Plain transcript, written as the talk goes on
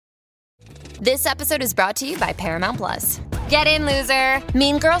This episode is brought to you by Paramount Plus. Get in, loser!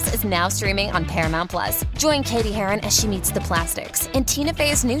 Mean Girls is now streaming on Paramount Plus. Join Katie Heron as she meets the plastics in Tina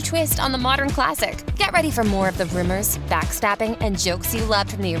Fey's new twist on the modern classic. Get ready for more of the rumors, backstabbing, and jokes you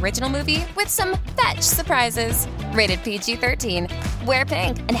loved from the original movie with some fetch surprises. Rated PG-13. Wear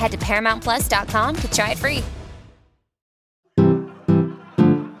pink and head to ParamountPlus.com to try it free.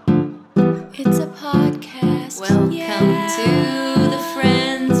 It's a podcast. Welcome to the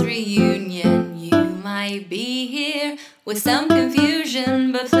Friends Reunion. You might be here with some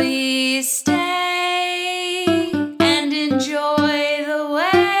confusion, but please stay and enjoy the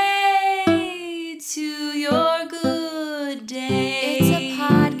way to your good day. It's a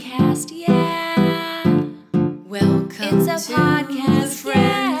podcast, yeah. Welcome It's a to podcast, the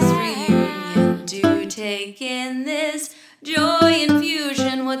Friends yeah. Reunion. Do take in this joy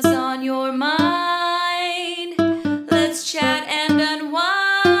infusion. What's on your mind? Let's chat and unwind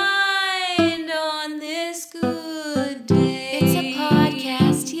on this good day. It's a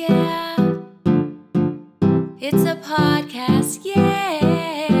podcast, yeah. It's a podcast,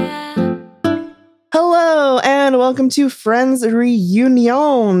 yeah. Hello, and welcome to Friends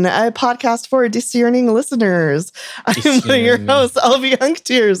Reunion, a podcast for discerning listeners. I'm your host, Elvie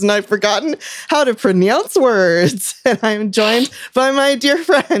Hunktears, and I've forgotten how to pronounce words. And I'm joined by my dear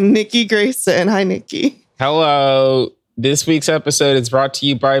friend, Nikki Grayson. Hi, Nikki. Hello. This week's episode is brought to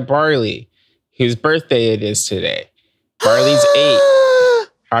you by Barley, whose birthday it is today. Barley's 8.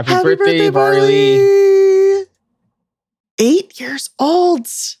 Happy birthday, Barley. 8 years old.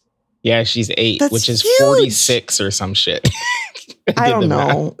 Yeah, she's 8, That's which is huge. 46 or some shit. I did don't the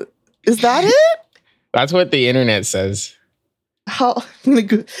know. math. Is that it? That's what the internet says. How when you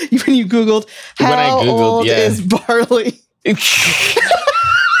Googled When I how Googled, old yeah. is Barley?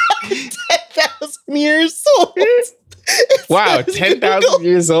 10,000 years old. Wow, 10,000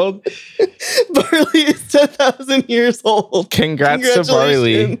 years old? Barley is 10,000 years old. Congrats to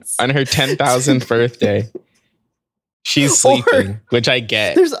Barley Congratulations. on her 10,000th birthday. She's sleeping, which I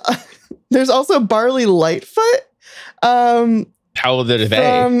get. There's also Barley Lightfoot. How old are they?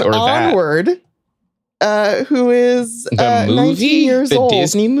 From Or that? Onward, who is The 19 movie? years The old.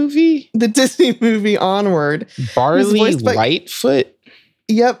 Disney movie? The Disney movie Onward. Barley voiced by- Lightfoot?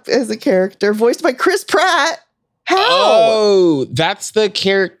 Yep, as a character voiced by Chris Pratt. How? Oh, that's the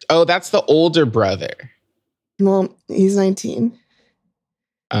character. Oh, that's the older brother. Well, he's 19.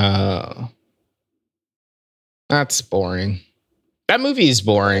 Oh. That's boring. That movie is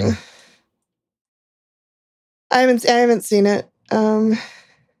boring. I haven't seen it. Oh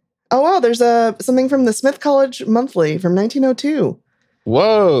wow, there's something from the Smith College Monthly from 1902.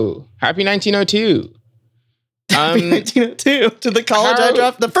 Whoa. Happy 1902. Happy 1902 to the college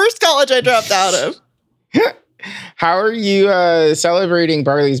the first college I dropped out of. How are you celebrating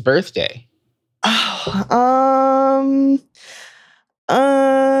Barley's birthday?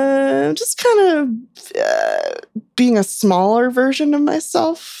 Just kind of being a smaller version of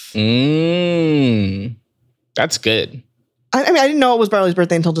myself. That's good. I mean, I didn't know it was Barley's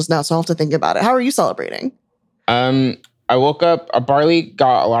birthday until just now, so I'll have to think about it. How are you celebrating? I woke up, Barley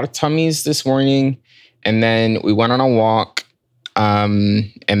got a lot of tummies this morning, and then we went on a walk,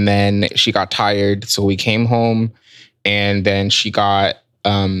 and then she got tired, so we came home, and then she got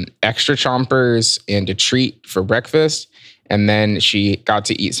extra chompers and a treat for breakfast, and then she got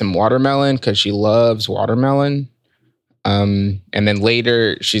to eat some watermelon because she loves watermelon, and then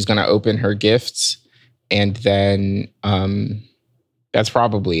later she's going to open her gifts, and then that's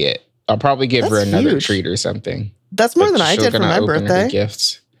probably it. I'll probably give her That's another huge. treat or something. That's more But than I she's did for gonna my open her birthday.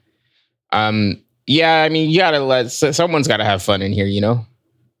 gifts. Yeah, I mean, you gotta someone's gotta have fun in here, you know?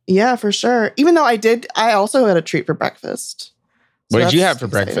 Yeah, for sure. Even though I also had a treat for breakfast. So What did you that's have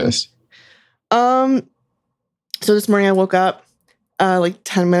for exciting. breakfast? So this morning I woke up like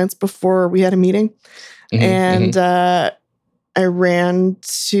 10 minutes before we had a meeting. Mhm, And I ran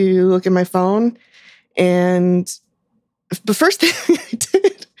to look at my phone, and the first thing I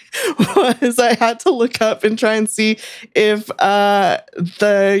did was I had to look up and try and see if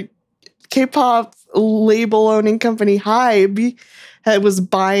the K-pop label owning company Hybe was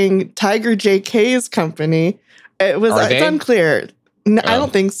buying Tiger JK's company. It's they? unclear. No, I Oh.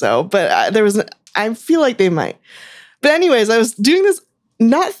 don't think so, but I feel like they might. But anyways, I was doing this.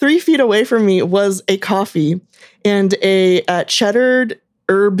 Not 3 feet away from me was a coffee and a cheddar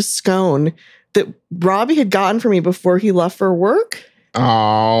herb scone that Robbie had gotten for me before he left for work.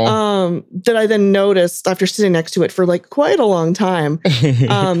 Oh. That I then noticed after sitting next to it for like quite a long time,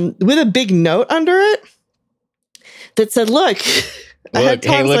 with a big note under it that said, "Look, I had Look,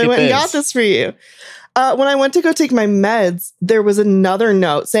 hey, time, so look I at went and this." got this for you." When I went to go take my meds, there was another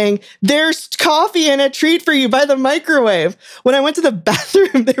note saying, "There's coffee and a treat for you by the microwave." When I went to the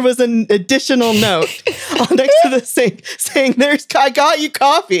bathroom, there was an additional note next to the sink saying, "I got you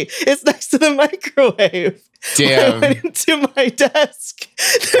coffee. It's next to the microwave." Damn. When I went into my desk,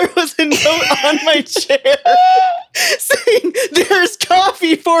 there was a note on my chair saying, "There's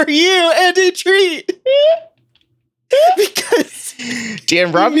coffee for you and a treat." Because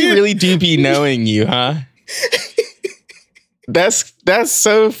Damn, Robbie really do be knowing you, huh? That's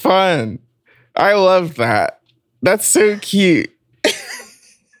so fun. I love that. That's so cute.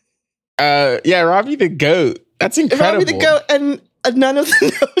 Yeah, Robbie the goat. That's incredible. Robbie the goat, and none of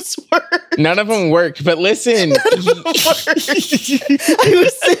the notes worked. None of them worked, but listen. I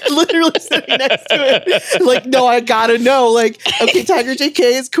was literally sitting next to it. Like, no, I gotta know. Like, okay, Tiger JK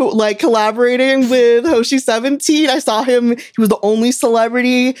is collaborating with Hoshi 17. I saw him. He was the only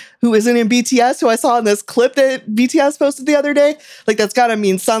celebrity who isn't in BTS who I saw in this clip that BTS posted the other day. Like, that's gotta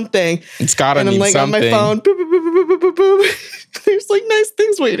mean something. It's gotta and mean something. And I'm like on my phone. Boop, boop, boop, boop, boop, boop, boop. There's like nice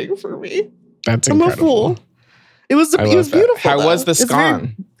things waiting for me. That's I'm incredible. a fool. It was beautiful. How though. was the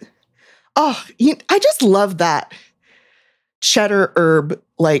scone? I just love that cheddar herb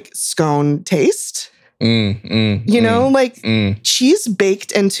like scone taste. You know, like cheese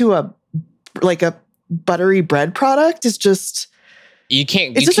baked into a buttery bread product is just you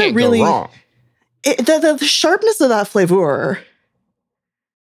can't really, go wrong. The sharpness of that flavor,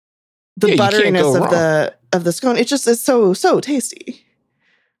 the butteriness of the scone, it's so tasty.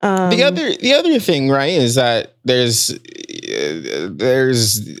 The other thing, right, is that there's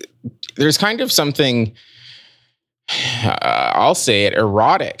kind of something, I'll say it,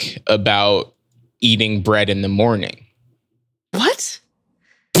 erotic about eating bread in the morning. What?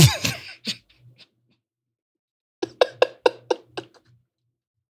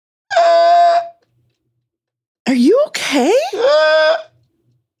 Are you okay?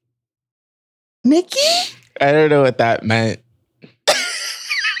 Nikki? I don't know what that meant.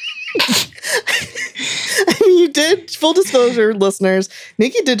 I mean, you did, full disclosure, listeners,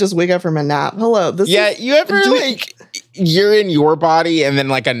 Nikki did just wake up from a nap. Hello. You ever you're in your body and then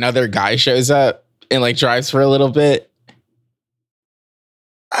like another guy shows up and like drives for a little bit?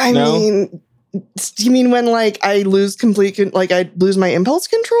 I mean, you mean when like I lose I lose my impulse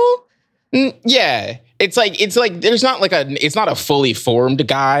control? Yeah. It's like there's not like it's not a fully formed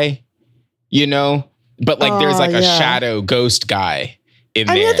guy, you know, but like there's like a shadow ghost guy. I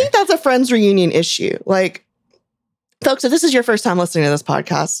mean, I think that's a Friends reunion issue. Like, folks, if this is your first time listening to this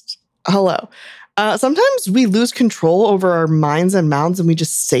podcast, hello. Sometimes we lose control over our minds and mouths and we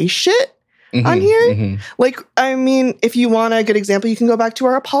just say shit on here. Like, I mean, if you want a good example, you can go back to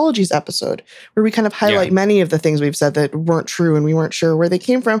our apologies episode where we kind of highlight many of the things we've said that weren't true and we weren't sure where they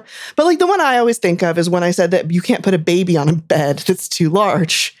came from. But like the one I always think of is when I said that you can't put a baby on a bed that's too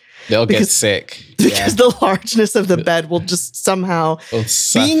large. They'll get sick. Because the largeness of the bed will just somehow,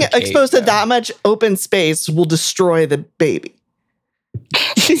 being exposed to that much open space will destroy the baby.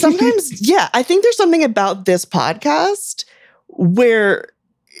 Sometimes, I think there's something about this podcast where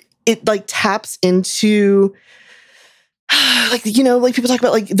it like taps into, like, you know, like people talk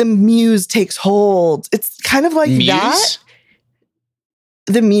about like the muse takes hold. It's kind of like Muse? That.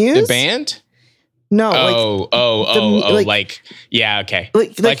 The Muse? The band? No, like yeah, okay,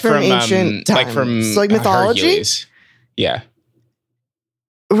 like from ancient times, like from mythology. Hercules. Yeah,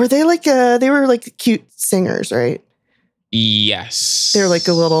 were they like they were like cute singers, right? Yes, they're like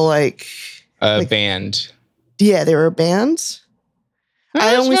a little like band. Yeah, they were a band.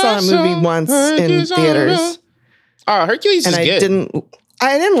 I only saw a movie once in theaters. Oh, Hercules is good.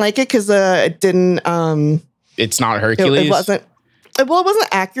 I didn't like it because it didn't. It's not Hercules. It wasn't. Well, it wasn't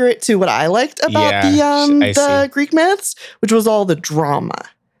accurate to what I liked about the Greek myths, which was all the drama.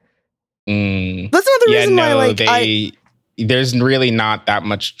 That's another reason why, there's really not that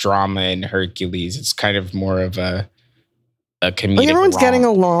much drama in Hercules. It's kind of more of a comedic. Like everyone's getting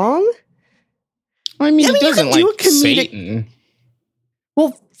along. I mean, he doesn't like Satan.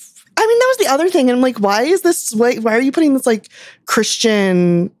 Well, I mean, that was the other thing. And I'm like, why is this? Why are you putting this like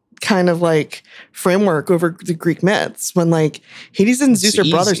Christian kind of like framework over the Greek myths when like Hades and Zeus are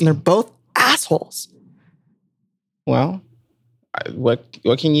brothers and they're both assholes? Well, what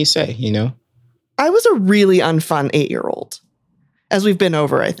can you say, you know? I was a really unfun 8-year-old, as we've been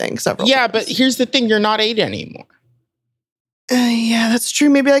over, I think, several times. But here's the thing, you're not 8 anymore. Yeah, that's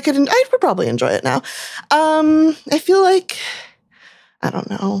true. Maybe I would probably enjoy it now. I feel like, I don't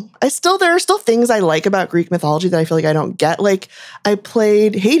know. There are still things I like about Greek mythology that I feel like I don't get. Like I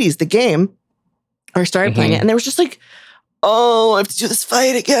played Hades, the game, or started playing it, and there was just like oh, I have to do this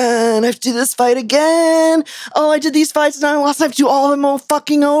fight again. I have to do this fight again. Oh, I did these fights and I lost. I have to do all of them all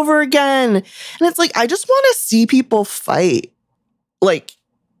fucking over again. And it's like, I just want to see people fight. Like,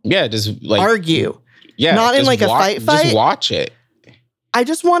 Yeah, just like argue. Yeah, Not in just like a fight. fight. Just watch it. I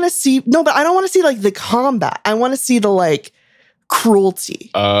just want to see, no, but I don't want to see like the combat. I want to see the like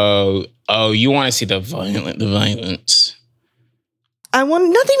cruelty. Oh, you want to see the violence. I want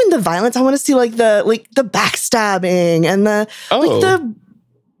not even the violence. I want to see like the backstabbing and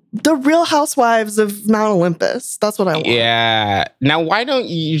the Real Housewives of Mount Olympus. That's what I want. Yeah. Now, why don't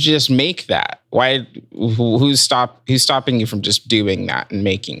you just make that? Why? Who's stopping you from just doing that and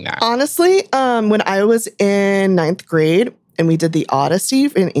making that? Honestly, when I was in 9th grade and we did the Odyssey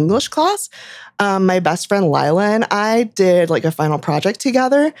in English class, my best friend Lila and I did like a final project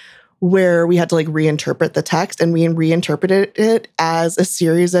together where we had to like reinterpret the text, and we reinterpreted it as a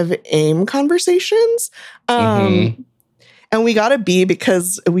series of AIM conversations. And we got a B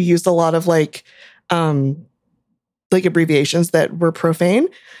because we used a lot of like abbreviations that were profane.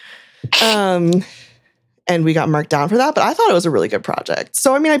 And we got marked down for that, but I thought it was a really good project.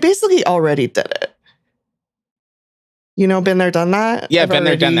 So, I mean, I basically already did it. You know, been there, done that. Yeah, I've been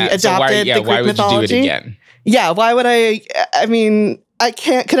there, done that. Adopted the Greek why would mythology. you do it again? Yeah, why would I? I mean, I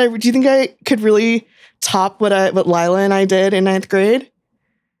can't. Do you think I could really top what Lila and I did in 9th grade?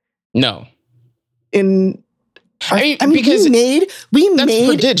 No. Because we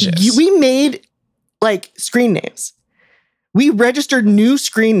prodigious. we made like screen names. We registered new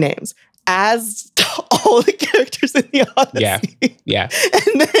screen names as all the characters in the Odyssey. Yeah.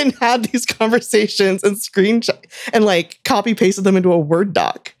 And then had these conversations and and like copy pasted them into a Word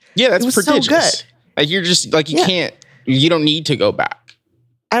doc. Yeah, that's It was prodigious. so good. Like you're just like you don't need to go back.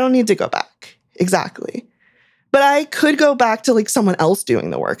 I don't need to go back. Exactly. But I could go back to like someone else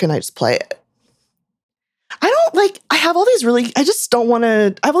doing the work and I just play it. I have all these really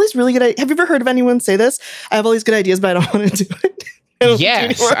good ideas. Have you ever heard of anyone say this? I have all these good ideas, but I don't want to do it.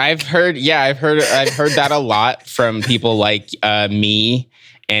 Yes, I've heard that a lot from people like me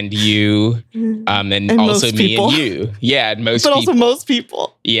and you, and also most me people. and you. Yeah, and most But people. also most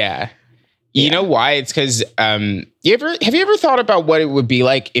people. Yeah. You know why? It's because have you ever thought about what it would be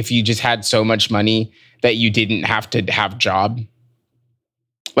like if you just had so much money that you didn't have to have a job?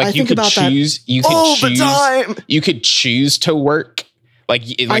 Like you could choose. You could all choose. the time. You could choose to work. Like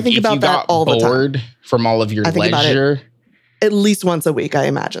think if you about that got all the time. bored from all of your I think about leisure. At least once a week, I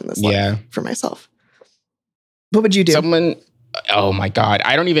imagine this life for myself. What would you do? Oh my God.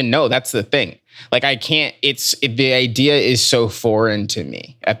 I don't even know. That's the thing. Like I can't, the idea is so foreign to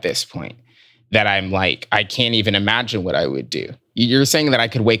me at this point that I'm like, I can't even imagine what I would do. You're saying that I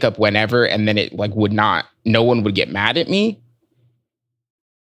could wake up whenever and then it like no one would get mad at me.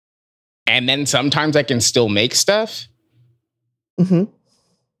 And then sometimes I can still make stuff. Mm-hmm.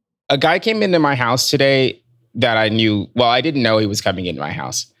 A guy came into my house today that I knew. Well, I didn't know he was coming into my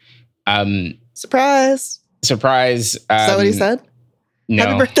house. Surprise. Is that what he said? No.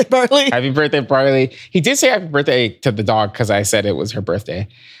 Happy birthday, Barley. Happy birthday, Barley. He did say happy birthday to the dog because I said it was her birthday.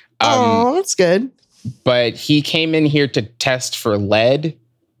 Oh, that's good. But he came in here to test for lead.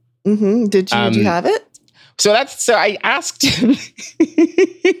 Mm-hmm. Did you have it? So I asked him.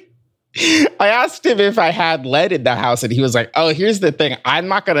 I asked him if I had lead in the house, and he was like, "Oh, here's the thing. I'm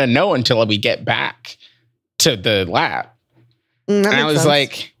not gonna know until we get back to the lab." And I was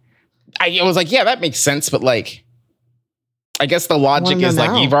like, "Yeah, that makes sense." But like, I guess the logic is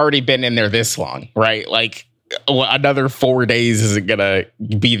like, you've already been in there this long, right? Like, another 4 days isn't gonna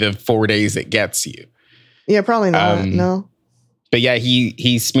be the 4 days it gets you. Yeah, probably not. No. But yeah,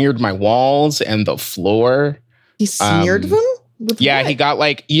 he smeared my walls and the floor. He smeared them? Yeah, what? he got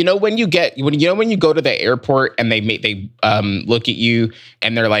like, when you go to the airport and they look at you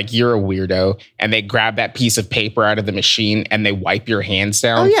and they're like, you're a weirdo, and they grab that piece of paper out of the machine and they wipe your hands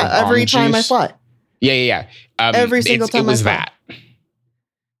down. Oh yeah, every time I fly. Yeah. Every single time it was I fly. that.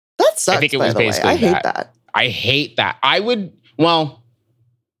 That sucks. I think it by was the way. basically I hate that. I hate that. I would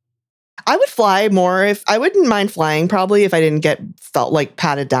fly more if I wouldn't mind flying probably if I didn't felt like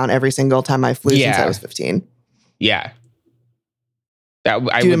patted down every single time I flew since I was 15. Yeah.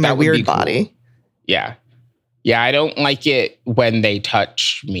 Due to my weird be cool. body. Yeah. Yeah, I don't like it when they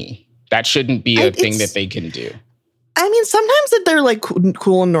touch me. That shouldn't be a thing that they can do. I mean, sometimes that they're like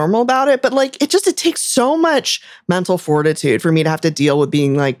cool and normal about it, but like it takes so much mental fortitude for me to have to deal with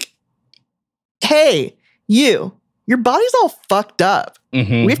being like, hey, your body's all fucked up.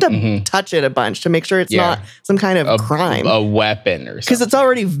 Mm-hmm, we have to touch it a bunch to make sure it's not some kind of crime. A weapon or something. Because it's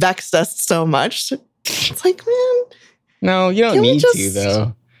already vexed us so much. It's like, man. No, you don't need to,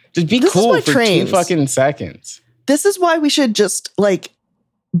 though. Just be cool for 2 fucking seconds. This is why we should just like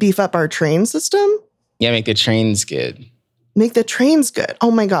beef up our train system. Yeah, make the trains good. Make the trains good.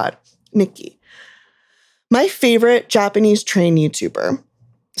 Oh my God, Nikki. My favorite Japanese train YouTuber,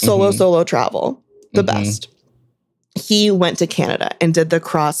 Solo Travel, the best. He went to Canada and did the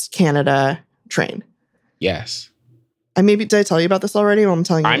Cross Canada train. Yes. Did I tell you about this already? Or I'm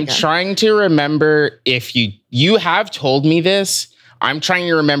telling you I'm again? trying to remember if you have told me this. I'm trying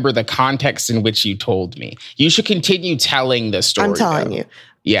to remember the context in which you told me. You should continue telling the story. I'm telling you.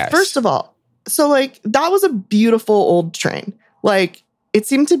 Yes. First of all, so like that was a beautiful old train. Like it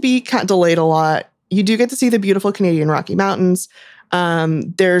seemed to be kind of delayed a lot. You do get to see the beautiful Canadian Rocky Mountains.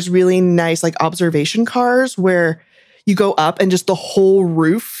 There's really nice like observation cars where you go up and just the whole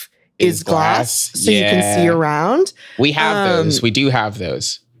roof is glass. So you can see around. We have those. We do have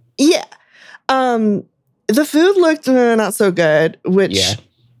those. Yeah. The food looked not so good, which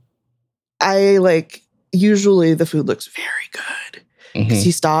I like. Usually the food looks very good because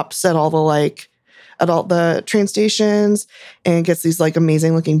he stops at all the train stations and gets these like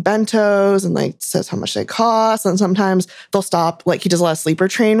amazing looking bentos and like says how much they cost. And sometimes they'll stop, like he does a lot of sleeper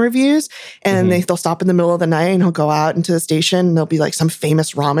train reviews and they'll stop in the middle of the night and he'll go out into the station and there'll be like some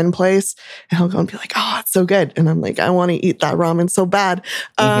famous ramen place and he'll go and be like, oh, it's so good. And I'm like, I want to eat that ramen so bad.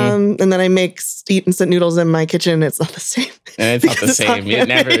 And then I make eat instant noodles in my kitchen. It's not the same. And it's not the same. It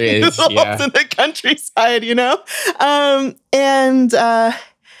never is. Yeah. In the countryside, you know?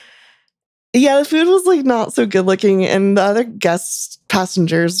 Yeah, the food was like not so good looking, and the other guest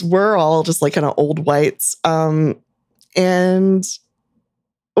passengers were all just like kind of old whites. And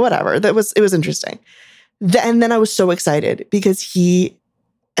whatever. It was interesting. And then I was so excited because he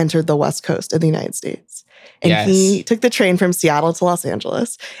entered the West Coast of the United States. And he took the train from Seattle to Los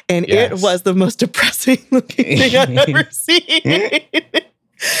Angeles. And it was the most depressing looking thing I've ever seen. He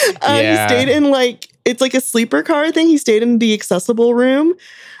stayed in it's like a sleeper car thing. He stayed in the accessible room.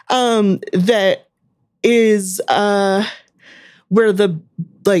 That is where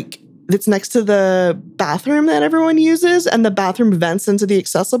it's next to the bathroom that everyone uses, and the bathroom vents into the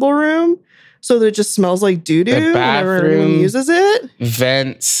accessible room, so that it just smells like doo-doo whenever everyone uses it.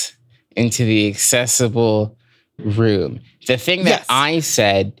 Vents into the accessible room. The thing that I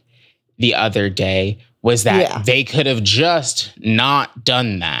said the other day was that they could have just not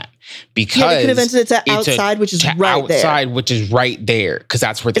done that. Because they could have vented it to outside, which is right there. Outside, which is right there, because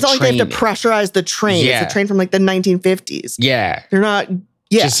that's where the train. It's not like they have to pressurize the train. Yeah. It's a train from like the 1950s. Yeah, they're not.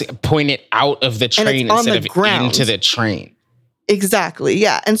 Yeah, just point it out of the train instead of into the train. Exactly.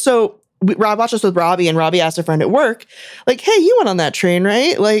 Yeah, and so Rob watched this with Robbie, and Robbie asked a friend at work, like, "Hey, you went on that train,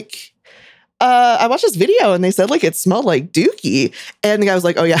 right? Like, I watched this video, and they said like it smelled like dookie." And the guy was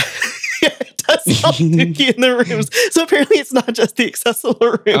like, "Oh yeah." It does smell dookie in the rooms. So apparently it's not just the accessible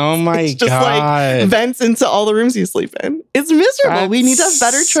rooms. Oh my it's just God. like vents into all the rooms you sleep in. It's miserable. We need to have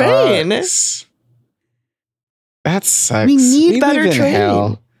better train. That sucks. We need better train.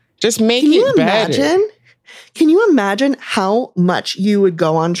 Hell. Just make it better. Can you imagine how much you would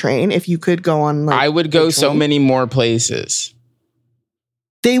go on train if you could go on I would go so many more places.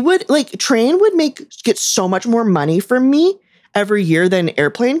 They would train would get so much more money from me every year than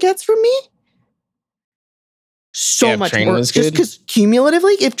airplane gets from me. So much more. Just because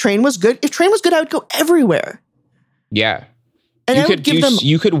cumulatively, if train was good, I would go everywhere. Yeah. And I would give them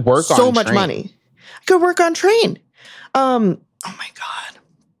you could work on so much money. I could work on train. Oh my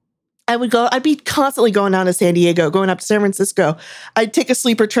God. I'd be constantly going down to San Diego, going up to San Francisco. I'd take a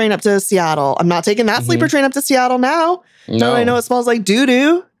sleeper train up to Seattle. I'm not taking that sleeper train up to Seattle now. No, I know it smells like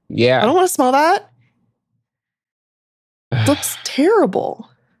doo-doo. Yeah. I don't want to smell that. It looks terrible.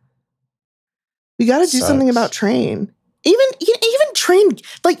 We got to do something about train. Even train,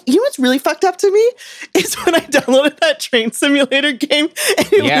 what's really fucked up to me is when I downloaded that train simulator game and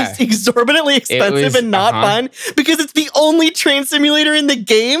it was exorbitantly expensive and not fun because it's the only train simulator in the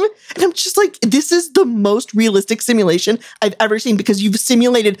game. And I'm just like, this is the most realistic simulation I've ever seen because you've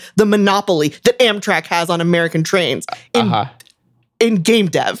simulated the monopoly that Amtrak has on American trains in game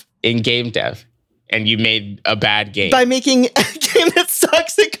dev. In game dev. And you made a bad game. By making a game that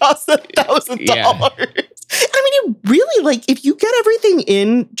sucks, it costs $1,000. Yeah. I mean, it really, if you get everything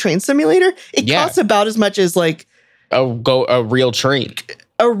in Train Simulator, it costs about as much as, a real train.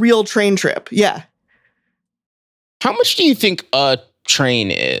 A real train trip, yeah. How much do you think a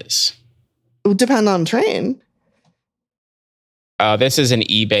train is? It would depend on train. This is an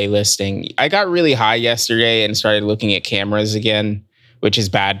eBay listing. I got really high yesterday and started looking at cameras again, which is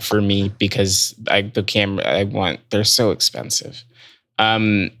bad for me because the camera I want, they're so expensive.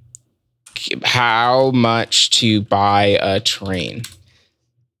 How much to buy a train?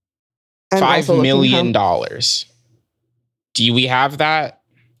 $5 million. Do we have that?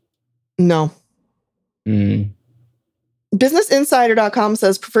 No. Hmm. BusinessInsider.com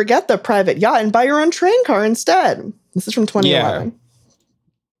says, forget the private yacht and buy your own train car instead. This is from 2011.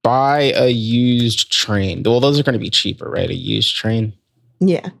 Buy a used train. Well, those are going to be cheaper, right? A used train.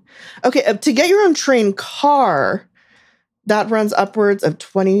 Yeah. Okay. To get your own train car, that runs upwards of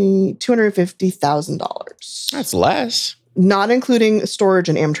 $250,000. That's less. Not including storage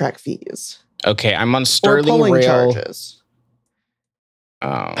and Amtrak fees. Okay, I'm on Or Sterling pulling Rail. charges.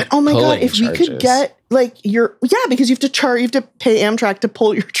 But Oh my God, if we could get because you have to pay Amtrak to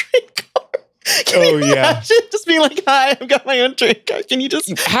pull your train car. Can you imagine just being like, hi, I've got my own train car. Can you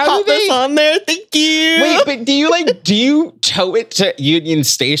just pop this on there? Thank you. Wait, but do you tow it to Union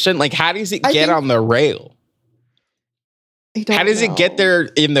Station? Like, how does it get on the rail? How does it get there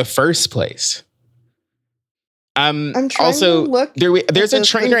in the first place? I'm trying also, to look. There's a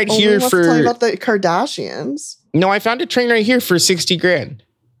train right here for. Talking about the Kardashians. No, I found a train right here for $60,000.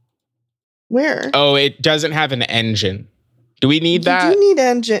 Where? Oh, it doesn't have an engine. Do we need that? You do need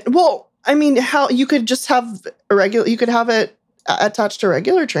engine. Well, I mean, how you could just have a regular. You could have it attached to a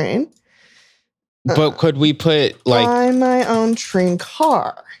regular train. But could we put like buy my own train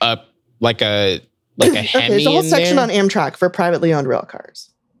car? Like a Hemi okay, there's a whole in section there? on Amtrak for privately owned rail cars.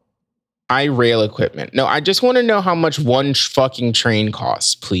 iRail equipment. No, I just want to know how much one fucking train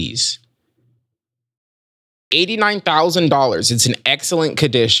costs, please. $89,000. It's in excellent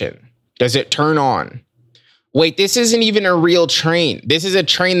condition. Does it turn on? Wait, this isn't even a real train. This is a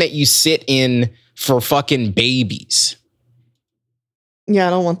train that you sit in for fucking babies. Yeah,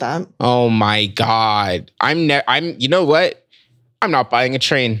 I don't want that. Oh my God. You know what? I'm not buying a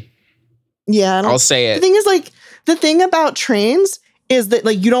train. Yeah, I'll say it. The thing is, like, the thing about trains is that,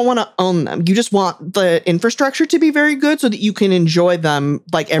 like, you don't want to own them. You just want the infrastructure to be very good so that you can enjoy them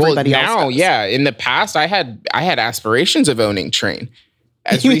like everybody else does. Yeah. In the past, I had aspirations of owning train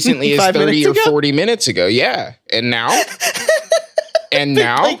as You mean recently as 5 30 minutes or ago? 40 minutes ago. Yeah. And now? Like,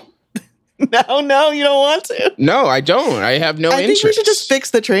 no, you don't want to. No, I don't. I have no I interest. think we should just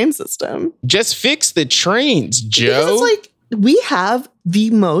fix the train system. Just fix the trains, Joe. Because it's like, we have the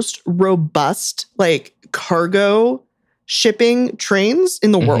most robust, like, cargo shipping trains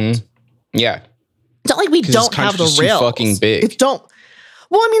in the world. Yeah. It's not like we don't have the country's too rails. fucking big. It don't.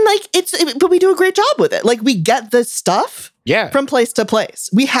 Well, I mean, like, but we do a great job with it. Like, we get the stuff from place to place.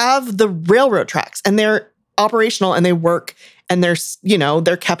 We have the railroad tracks and they're operational and they work and they're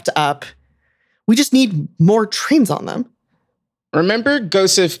kept up. We just need more trains on them. Remember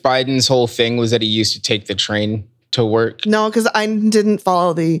Joseph Biden's whole thing was that he used to take the train to work? No, because I didn't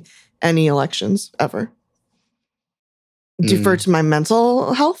follow any elections ever. Defer to my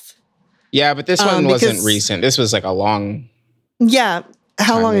mental health. Yeah, but this one wasn't recent. This was like a long. Yeah.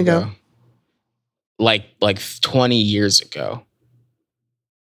 How long ago? Like 20 years ago.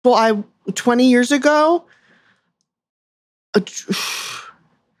 Well, 20 years ago,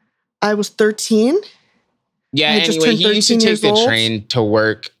 I was 13. Yeah, anyway, he used to take the train to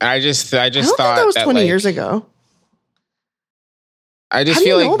work. I just thought think that was 20 years ago. I just How do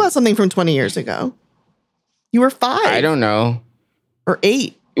feel you know about something from 20 years ago? You were 5. I don't know. Or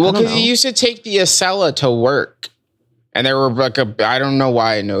 8. Well, because he used to take the Acela to work. And there were like I don't know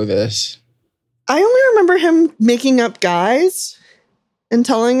why I know this. I only remember him making up guys and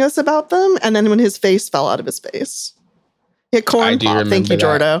telling us about them. And then when his face fell out of his face. Yeah, Corn Pop. Thank you,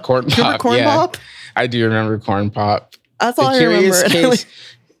 Jordo. Corn Pop. Corn Pop? I do remember Corn Pop. That's all I remember. Case,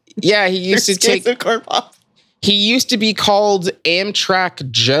 yeah, he used to take Corn Pop. He used to be called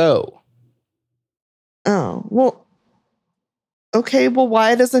Amtrak Joe. Oh, well. Okay, well,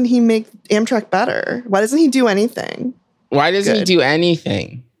 why doesn't he make Amtrak better? Why doesn't he do anything? Why doesn't he do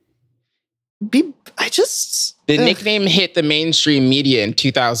anything? The nickname hit the mainstream media in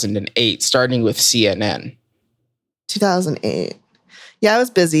 2008, starting with CNN. 2008. Yeah, I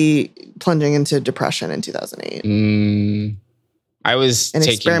was busy plunging into depression in 2008. I was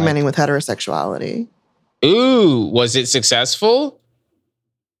experimenting with heterosexuality. Ooh, was it successful?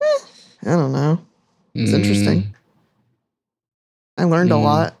 I don't know. It's interesting. I learned a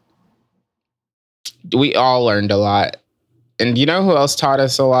lot. We all learned a lot. And you know who else taught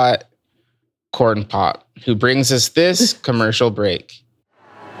us a lot? Corn Pop, who brings us this commercial break.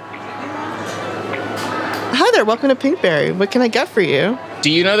 Hi there, welcome to Pinkberry. What can I get for you?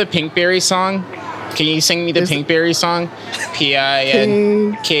 Do you know the Pinkberry song? Can you sing me the Pinkberry song?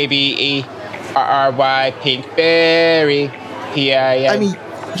 Pinkberry, Pinkberry, I mean,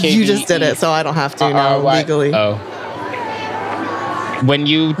 you just did it, so I don't have to now legally. Oh. When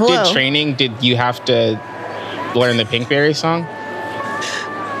you did training, did you have to learn the Pinkberry song?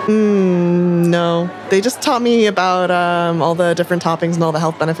 No, they just taught me about all the different toppings and all the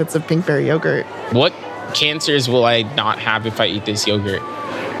health benefits of Pinkberry yogurt. What cancers will I not have if I eat this yogurt?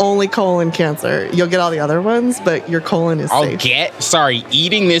 Only colon cancer. You'll get all the other ones, but your colon is I'll safe.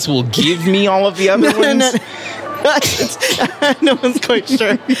 eating this will give me all of the other ones? No one's quite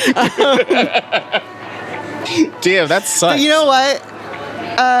sure. Damn, that sucks. But you know what?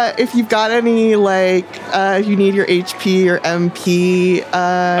 If you've got any, if you need your HP or MP,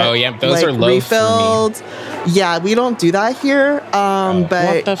 oh yeah, those are low refilled. for me. Yeah, we don't do that here. what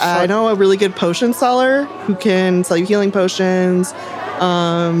But the fuck? I know a really good potion seller who can sell you healing potions.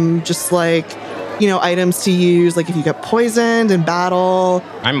 Just items to use, like if you get poisoned in battle.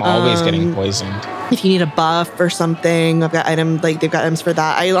 I'm always getting poisoned. If you need a buff or something, I've got they've got items for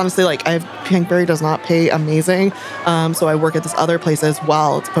that. I honestly Pinkberry does not pay amazing. So I work at this other place as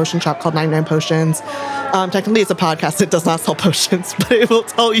well. It's a potion shop called 99 Potions. Technically it's a podcast that does not sell potions, but it will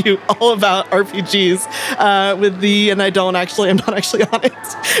tell you all about RPGs and I'm not actually on it.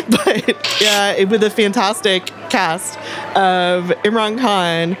 But yeah, with a fantastic cast of Imran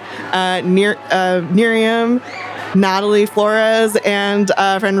Khan, Miriam, Natalie Flores, and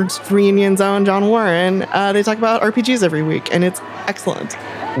Friends Reunion Zone John Warren. They talk about RPGs every week, and it's excellent.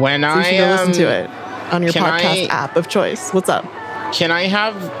 When So you should go listen to it on your can podcast I- app of choice. What's up? Can I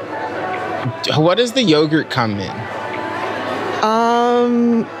have? What does the yogurt come in?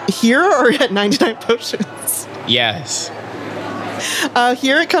 Here or at 99 Potions? Yes.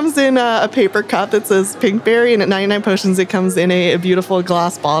 Here it comes in a paper cup that says Pinkberry, and at 99 Potions it comes in a beautiful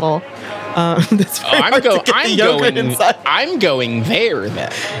glass bottle. That's very hard to get the yogurt inside. I'm going there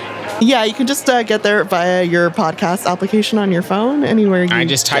then. Yeah, you can just get there via your podcast application on your phone, anywhere you I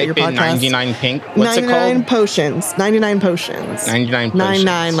just get your type in podcast. 99 pink. What's it 99 called? Potions. 99 Potions. 99 potions.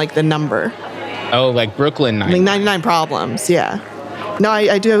 99, like the number. Oh, like Brooklyn Like 99. 99 problems, yeah. No,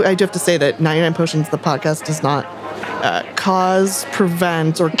 I do have to say that 99 Potions, the podcast, does not cause,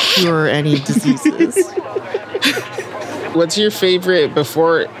 prevent, or cure any diseases. What's your favorite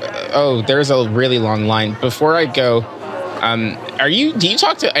before? There's a really long line. Before I go, do you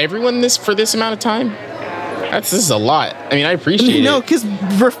talk to everyone for this amount of time? This is a lot. I mean, I appreciate No, it. because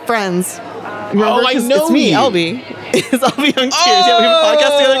we're friends. Remember, I 'cause know it's me, you. Albie. It's Albie Young Tears. Yeah, we have a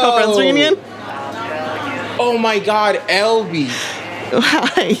podcast together called Friends Reunion. Oh my God, LB.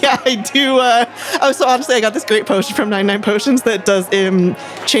 Yeah, I do. So honestly, I got this great potion from 99 Potions that does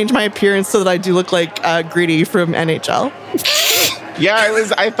change my appearance so that I do look like Gritty from NHL. Yeah,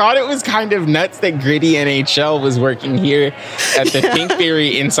 I thought it was kind of nuts that Gritty NHL was working here at the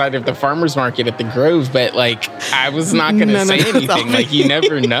Pinkberry inside of the farmer's market at the Grove, but I was not going to say anything. You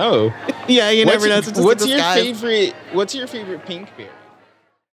never know. Yeah, you never know. It's just What's a your disguise. What's your favorite Pinkberry?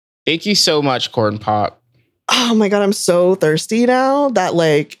 Thank you so much, Corn Pop. Oh my God, I'm so thirsty now. That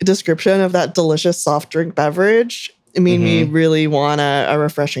description of that delicious soft drink beverage, it made me really want a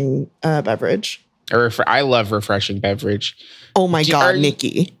refreshing beverage. I love refreshing beverage. Oh my God,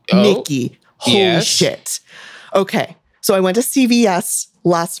 Nikki. Oh, Nikki. Holy yes. shit. Okay. So I went to CVS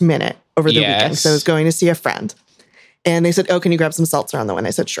last minute over the weekend because I was going to see a friend. And they said, oh, can you grab some seltzer on the way? And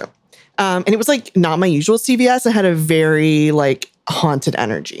I said, sure. And it was not my usual CVS. It had a very haunted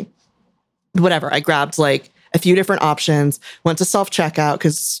energy. Whatever. I grabbed a few different options, went to self-checkout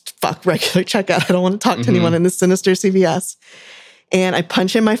because fuck regular checkout. I don't want to talk to anyone in this sinister CVS. And I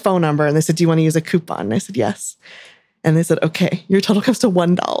punched in my phone number and they said, do you want to use a coupon? And I said, yes. And they said, okay, your total comes to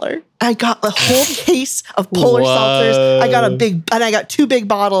 $1. I got a whole case of Polar seltzers. I got 2 big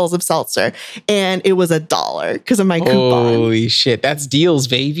bottles of seltzer, and it was $1 because of my coupon. Holy shit, that's deals,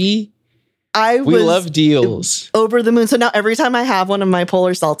 baby. We We love deals. over the moon. So now every time I have one of my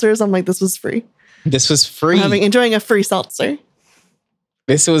Polar seltzers, I'm like, this was free. This was free. I'm enjoying a free seltzer.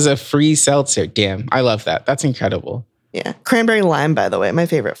 This was a free seltzer. Damn, I love that. That's incredible. Yeah. Cranberry lime, by the way, my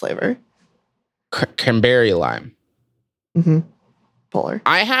favorite flavor. Cranberry lime. Polar.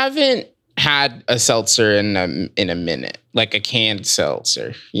 I haven't had a seltzer in a minute, like a canned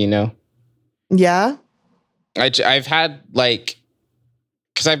seltzer, you know? Yeah. I've had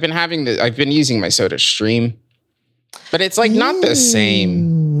because I've been using my Soda Stream, but it's not the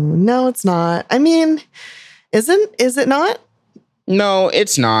same. No, it's not. I mean, is it not? No,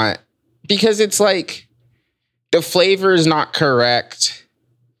 it's not, because it's the flavor is not correct.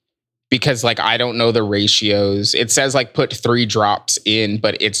 Because I don't know the ratios. It says put 3 drops in,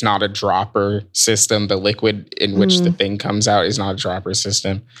 but it's not a dropper system. The liquid in which the thing comes out is not a dropper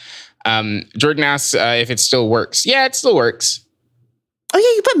system. Jordan asks if it still works. Yeah, it still works. Oh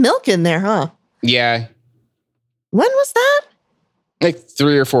yeah, you put milk in there, huh? Yeah, When was that?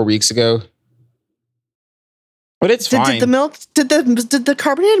 3 or 4 weeks ago. But it's fine. Did the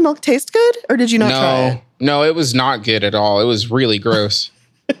carbonated milk taste good, or did you not try it? No, it was not good at all. It was really gross.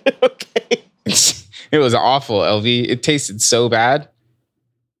 Okay. It was awful, LV. It tasted so bad.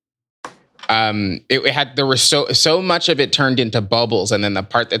 There was so much of it turned into bubbles, and then the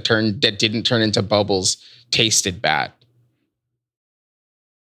part that didn't turn into bubbles tasted bad.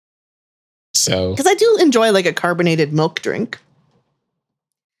 So, Because I do enjoy like a carbonated milk drink.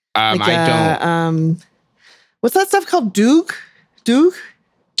 I don't. What's that stuff called? Doog?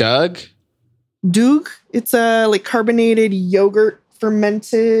 Doug? Doog. It's a like carbonated yogurt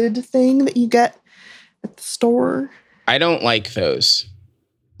fermented thing that you get at the store. I don't like those.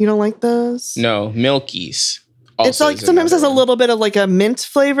 You don't like those? No, Milkies. It's like sometimes has a little bit of like a mint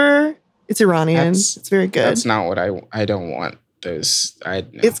flavor. It's Iranian. It's very good. That's not what I don't want those. No.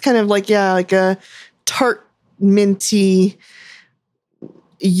 It's kind of like like a tart minty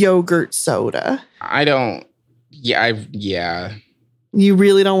yogurt soda. I don't. Yeah. You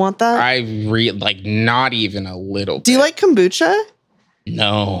really don't want that? like not even a little bit. Do you like kombucha?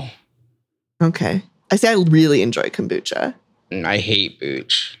 No. Okay. I really enjoy kombucha. I hate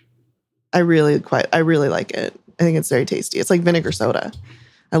booch. I really like it. I think it's very tasty. It's like vinegar soda.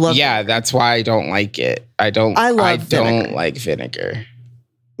 I love Yeah, that's why I don't like it. I don't like vinegar.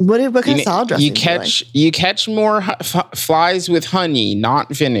 What kind of salad dressing you catch more flies with honey,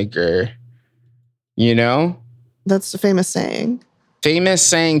 not vinegar. You know? That's a famous saying. Famous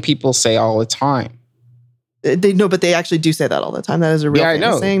saying people say all the time. They know, but they actually do say that all the time. That is a real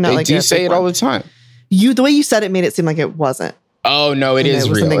famous saying. Not they like do say it all the time. The way you said it made it seem like it wasn't. Oh, no, it is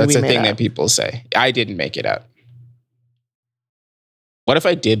real. It's a thing up. that people say. I didn't make it up. What if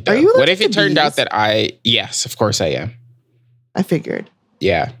I did, though? Are you what if it turned bees? out that yes, of course I am. I figured.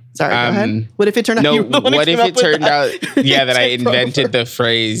 Yeah. Sorry, go ahead. What if it turned out what if it turned out that I invented the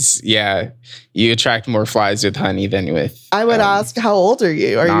phrase, you attract more flies with honey than with I would ask, how old are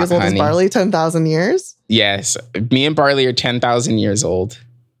you? Are you as old as Barley? 10,000 years? Yes. Me and Barley are 10,000 years old.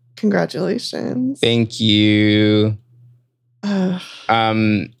 Congratulations. Thank you. What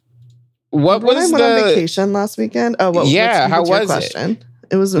Remember was I went on vacation last weekend? Oh, what's how was it?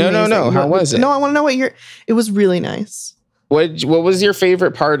 It was amazing. No. How was it? No, I want to know it was really nice. What was your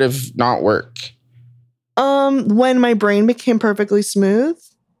favorite part of not work? When my brain became perfectly smooth.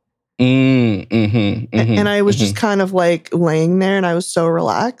 And I was just kind of like laying there and I was so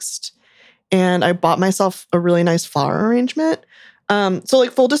relaxed. And I bought myself a really nice flower arrangement. So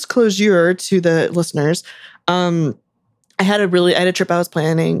like full disclosure to the listeners, I had a trip I was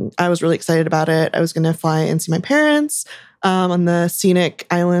planning. I was really excited about it. I was going to fly and see my parents on the scenic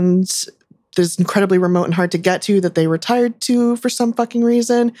island. That's incredibly remote and hard to get to that they retired to for some fucking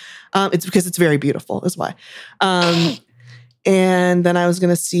reason. It's because it's very beautiful is why. And then I was going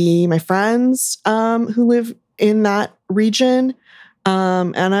to see my friends who live in that region.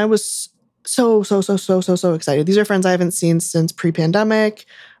 And I was so excited. These are friends I haven't seen since pre-pandemic.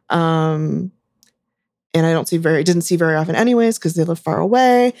 And I didn't see very often anyways, because they live far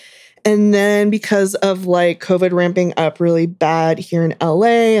away. And then because of like COVID ramping up really bad here in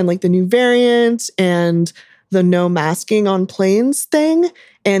LA and like the new variant and the no masking on planes thing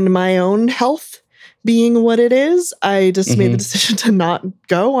and my own health being what it is, I just made the decision to not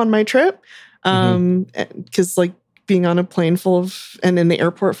go on my trip. Because like being on a plane and in the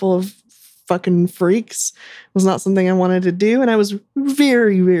airport full of fucking freaks was not something I wanted to do. And I was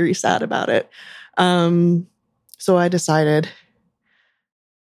very, very sad about it. So I decided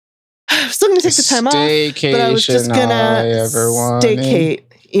I'm still going to take the time off, but I was just going to staycate.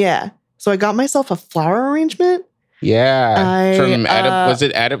 Yeah. So I got myself a flower arrangement. Yeah. Was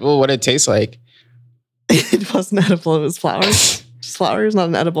it edible? What did it taste like? It wasn't edible. It was flowers. Just flowers, not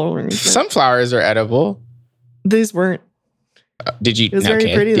an edible arrangement. Some flowers are edible. These weren't. Did you? It was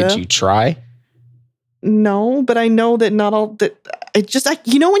very pretty, did though. you try? No, but I know that not all that.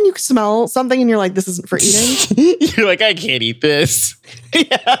 You know when you smell something and you're like, this isn't for eating? You're like, I can't eat this.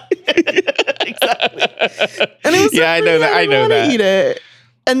 Yeah. Exactly. And it was I know that. I know that. Eat it.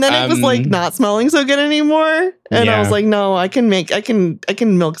 And then it was like not smelling so good anymore. And I was like, no, I can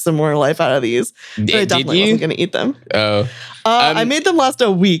milk some more life out of these. But I definitely wasn't going to eat them. Oh. I made them last a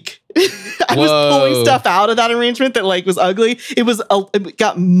week. I was pulling stuff out of that arrangement that like was ugly. It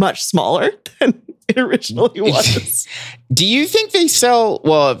got much smaller than it originally was. Do you think they sell?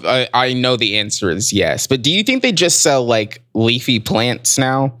 Well, I know the answer is yes, but do you think they just sell like leafy plants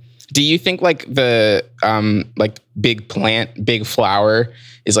now? Do you think like the like big flower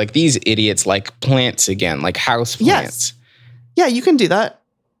is like these idiots like plants again, like house plants? Yeah, you can do that.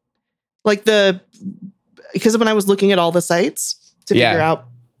 Like because when I was looking at all the sites to figure out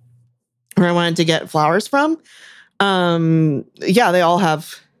where I wanted to get flowers from. Yeah, they all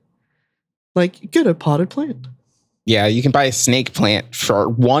have like, get a potted plant. Yeah, you can buy a snake plant for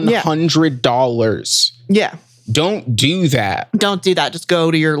 $100. Yeah. Don't do that. Don't do that. Just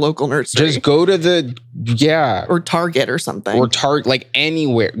go to your local nursery. Just go to the, or Target or something. Or Target, like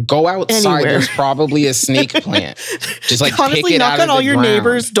anywhere. Go outside. Anywhere. There's probably a snake plant. Just like honestly, pick it knock out on of all the your ground.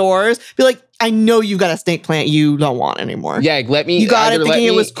 neighbors' doors. Be like, I know you've got a snake plant you don't want anymore. Yeah, let me. You got it thinking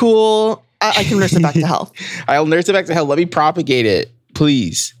it was cool. I can nurse it back to health. I'll nurse it back to health. Let me propagate it,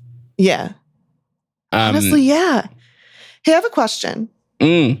 please. Yeah. Honestly, yeah. Hey, I have a question.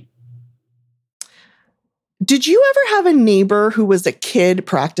 Did you ever have a neighbor who was a kid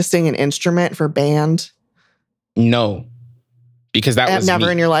practicing an instrument for band? No, because that was never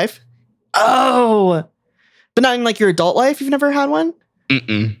me. in your life. Oh, but not in like your adult life. You've never had one.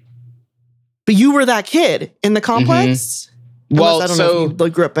 Mm-mm. But you were that kid in the complex. Well, I don't know if you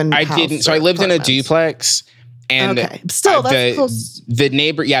like, grew up in. I didn't. So I lived in a duplex, and okay, still that's close. The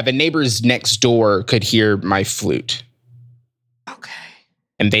neighbor, the neighbors next door could hear my flute. Okay.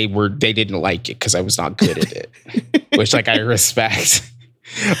 And they didn't like it because I was not good at it, which like I respect.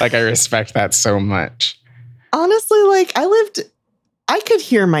 Like I respect that so much. Honestly, like I could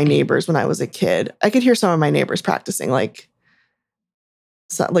hear my neighbors when I was a kid. I could hear some of my neighbors practicing like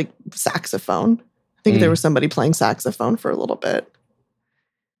saxophone. I think there was somebody playing saxophone for a little bit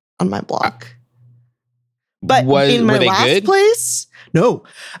on my block. But in my last place, no.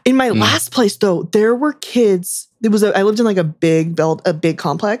 In my last place, though, there were kids. I lived in like a big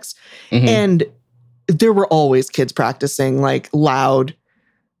complex, and there were always kids practicing like loud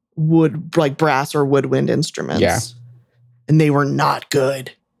wood, like brass or woodwind instruments. Yeah, and they were not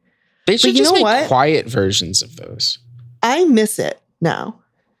good. They should just make quiet versions of those. I miss it now.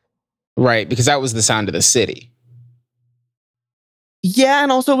 Right, because that was the sound of the city. Yeah,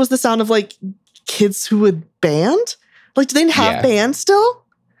 and also it was the sound of like kids who would band. Like, do they have band still?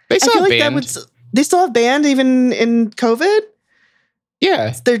 They still have band. They still have band even in COVID?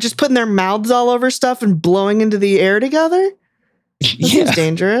 Yeah. They're just putting their mouths all over stuff and blowing into the air together? That seems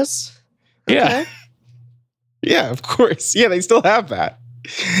dangerous. Yeah. Okay. Yeah, of course. Yeah, they still have that.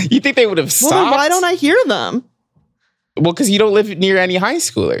 You think they would have stopped? Well, then why don't I hear them? Well, because you don't live near any high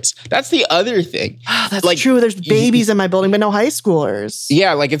schoolers. That's the other thing. That's like, true. There's babies in my building, but no high schoolers.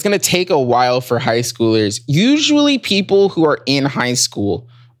 Yeah, like it's going to take a while for high schoolers. Usually people who are in high school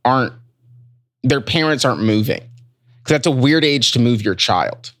their parents aren't moving. Because that's a weird age to move your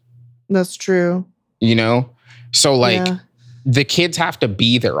child. That's true. You know? So like the kids have to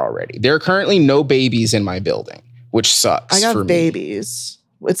be there already. There are currently no babies in my building, which sucks for me. I got babies.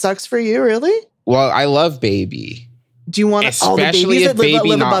 It sucks for you, really? Well, I love baby. Do you want all the babies that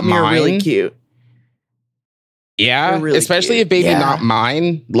live above me are really cute? Yeah, really especially cute. if baby not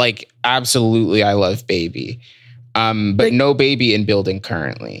mine. Like, absolutely, I love baby. But like, no baby in building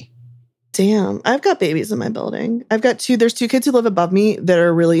currently. Damn, I've got babies in my building. I've got there's two kids who live above me that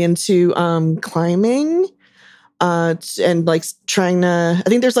are really into climbing. And like trying to, I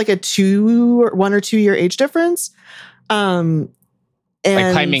think there's like a 1 or 2 year age difference. And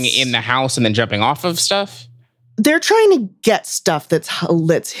like climbing in the house and then jumping off of stuff. They're trying to get stuff that's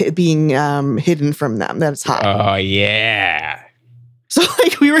being hidden from them. That's high. Oh, yeah. So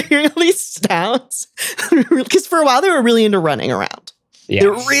like we were hearing all these sounds because for a while they were really into running around. Yes. They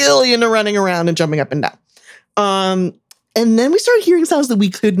were really into running around and jumping up and down. And then we started hearing sounds that we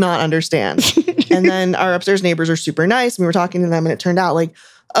could not understand. And then our upstairs neighbors are super nice. And we were talking to them and it turned out like,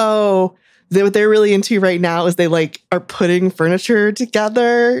 what they're really into right now is they like are putting furniture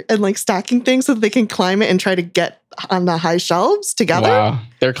together and like stacking things so that they can climb it and try to get on the high shelves together. Wow.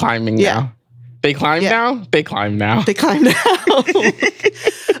 They're climbing now. They climb now? They climb now. They climb now.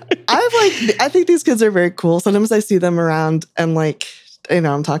 I think these kids are very cool. Sometimes I see them around and like,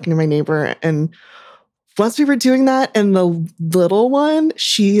 I'm talking to my neighbor and once we were doing that and the little one,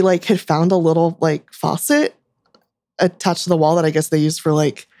 she like had found a little like faucet attached to the wall that I guess they use for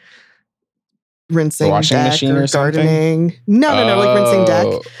like rinsing washing deck machine or gardening. No, like rinsing deck.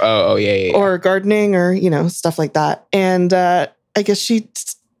 Oh, yeah. Or gardening or, stuff like that. And I guess she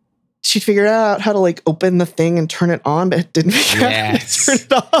figured out how to like open the thing and turn it on, but it didn't figure out how to turn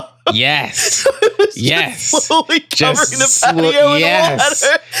it off. Yes. Yes. Slowly covering the patio in water. Yes.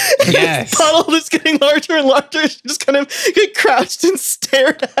 The puddle is getting larger and larger. She just kind of crouched and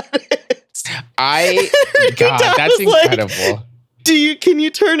stared at it. That's incredible. Like, can you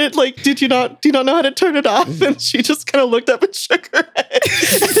turn it? Like, do you not know how to turn it off? And she just kind of looked up and shook her head.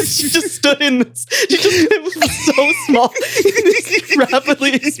 And she just stood in this. It was so small in this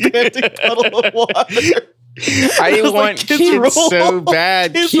rapidly expanding puddle of water. I was like, want kids kids rule. so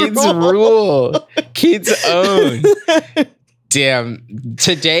bad. Kids Kids rule. rule. Kids own. Damn.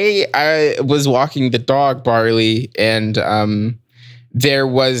 Today I was walking the dog, Barley, and there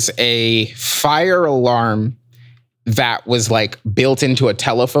was a fire alarm that was like built into a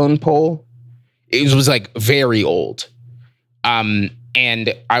telephone pole. It was like very old.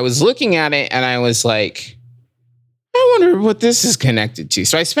 And I was looking at it and I was like, I wonder what this is connected to.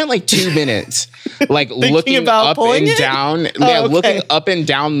 So I spent like 2 minutes like looking about up pulling and it? down, Oh, okay. looking up and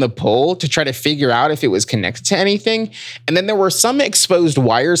down the pole to try to figure out if it was connected to anything. And then there were some exposed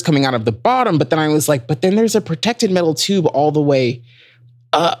wires coming out of the bottom, but then I was like, but then there's a protected metal tube all the way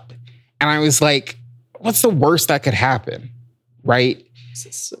up. And I was like, what's the worst that could happen? Right?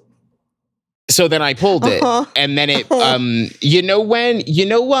 So then I pulled it, and then it,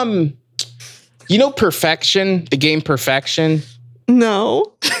 Perfection, the game Perfection.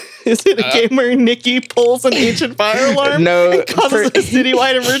 No. Is it a game where Nikki pulls an ancient fire alarm No, and causes a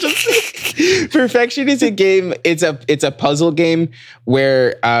citywide emergency? Perfection is a game. It's a puzzle game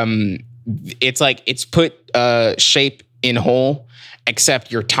where it's put shape in whole,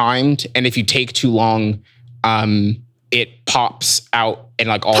 except you're timed, and if you take too long, it pops out and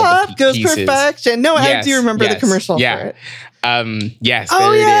like all Pop the goes pieces. Perfection. No, I Yes, do remember the yes, commercial yeah. for it. Yes.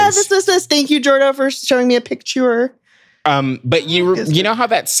 Oh there yeah, it is. this. Thank you, Jordo, for showing me a picture. But you know how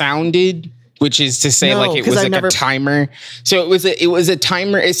that sounded, which is to say, No, like it 'cause was I like never- a timer. So it was a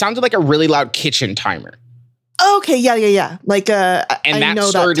timer. It sounded like a really loud kitchen timer. Okay, yeah. Like And I that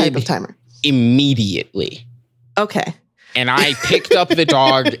know that type started- of timer. Immediately. Okay. And I picked up the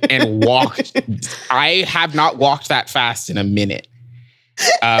dog and walked. I have not walked that fast in a minute.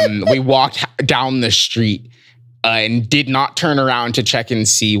 We walked down the street and did not turn around to check and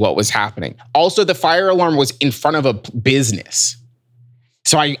see what was happening. Also, the fire alarm was in front of a business.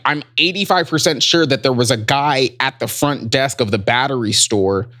 So I'm 85% sure that there was a guy at the front desk of the battery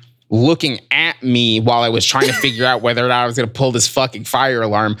store looking at me while I was trying to figure out whether or not I was going to pull this fucking fire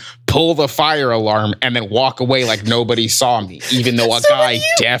alarm, pull the fire alarm, and then walk away like nobody saw me, even though a So guy when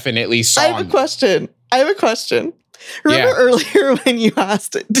definitely saw I have me. I have a question. Remember earlier when you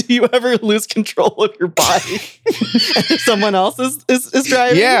asked, do you ever lose control of your body if someone else is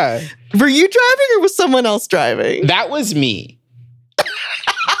driving? Yeah, Were you driving or was someone else driving? that was me.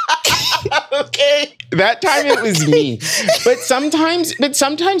 Okay. That time it was me. But sometimes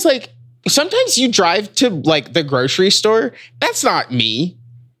you drive to like the grocery store. That's not me.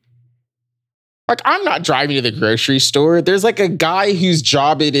 Like, I'm not driving to the grocery store. There's like a guy whose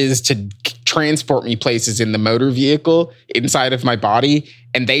job it is to transport me places in the motor vehicle inside of my body,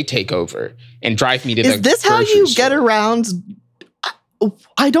 and they take over and drive me to the Is this how grocery you store. get around?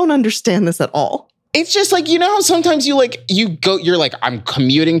 I don't understand this at all. It's just like, you know how sometimes you're like, I'm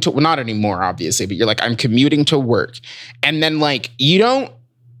commuting to, well, not anymore, obviously, but you're like, I'm commuting to work. And then like, you're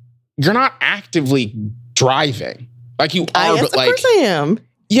not actively driving. Like you are, Yes, but like, of course I am.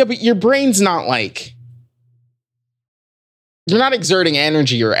 yeah, but your brain's not like, you're not exerting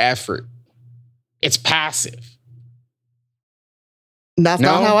energy or effort. It's passive. That's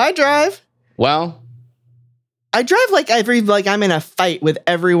No? not how I drive. Well, I drive like I'm in a fight with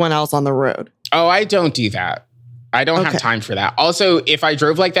everyone else on the road. oh, I don't do that. I don't have Okay. time for that. Also, if I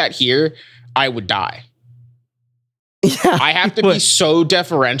drove like that here, I would die. Yeah. I have to be so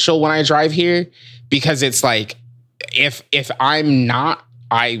deferential when I drive here because it's like, if I'm not,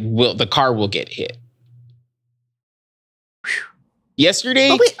 the car will get hit. Yesterday,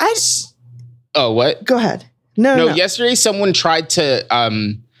 Oh, wait, oh, what? go ahead. No. Yesterday someone tried to,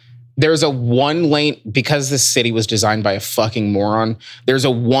 there's a one lane, because this city was designed by a fucking moron, there's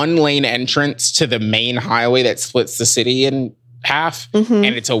a 1 lane entrance to the main highway that splits the city in half. Mhm.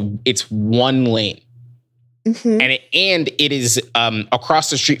 And it's 1 lane. Mhm. And it is across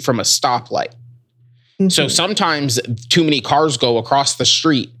the street from a stoplight. So Mhm. sometimes too many cars go across the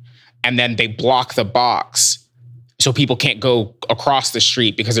street and then they block the box. So people can't go across the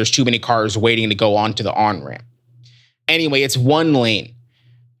street because there's too many cars waiting to go onto the on-ramp. Anyway, it's 1 lane.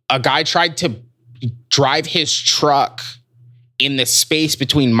 A guy tried to drive his truck in the space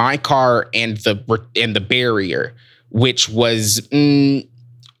between my car and the barrier, which was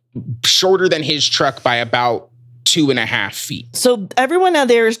shorter than his truck by about 2.5 feet. So everyone out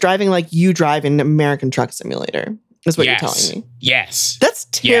there is driving like you drive in American Truck Simulator, is what you're telling me. Yes. That's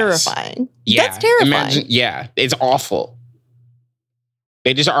terrifying. Yeah. That's terrifying. Imagine, it's awful.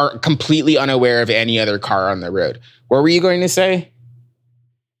 They just are completely unaware of any other car on the road. What were you going to say?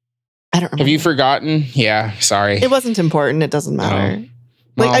 I don't remember. Have you forgotten? Yeah, sorry. It wasn't important. It doesn't matter. Oh.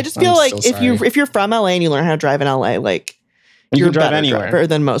 Like Well, I just feel I'm like still if you're from LA and you learn how to drive in LA, like You you're can drive a better anywhere. driver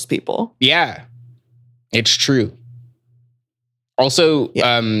than most people. Yeah. It's true. Also,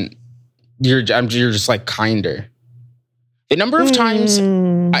 you're just like kinder. The number of times,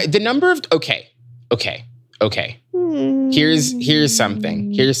 okay. Here's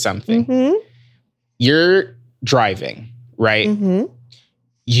something. Mm-hmm. You're driving, right? Mm-hmm.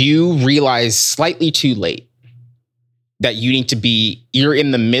 You realize slightly too late that you're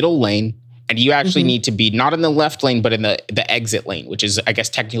in the middle lane, and you actually need to be not in the left lane, but in the exit lane, which is, I guess,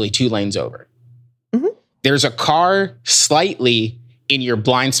 technically 2 lanes over. Mm-hmm. There's a car slightly in your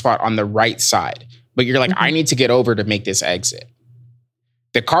blind spot on the right side, but you're like, I need to get over to make this exit.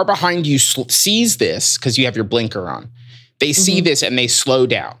 The car behind you sees this because you have your blinker on. They see this and they slow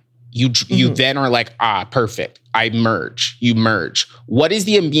down. You then are like, perfect. You merge. What is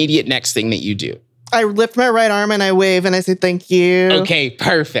the immediate next thing that you do? I lift my right arm and I wave and I say, thank you. Okay,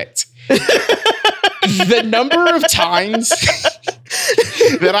 perfect. The number of times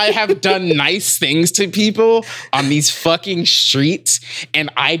that I have done nice things to people on these fucking streets, and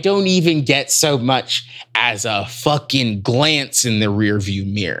I don't even get so much as a fucking glance in the rearview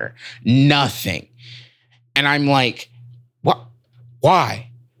mirror. Nothing. And I'm like, what? Why?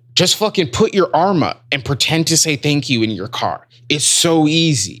 Just fucking put your arm up and pretend to say thank you in your car. It's so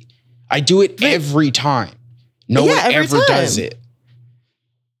easy. I do it every time. No one ever does it.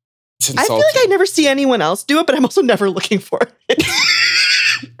 I feel like I never see anyone else do it, but I'm also never looking for it.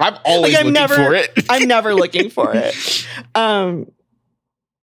 I'm always looking for it. I'm never looking for it. Because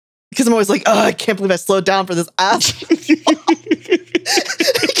I'm always like, I can't believe I slowed down for this ass. I can't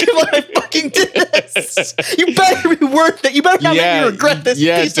believe I fucking did this. You better be worth it. You better not make me regret this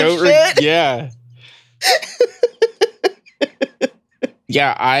piece of shit.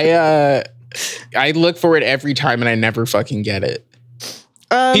 Yeah, I look for it every time and I never fucking get it.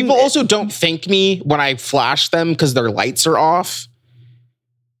 People also don't thank me when I flash them because their lights are off.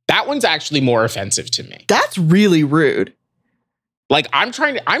 That one's actually more offensive to me. That's really rude. Like, I'm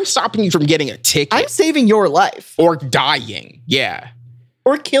stopping you from getting a ticket. I'm saving your life. Or dying. Yeah.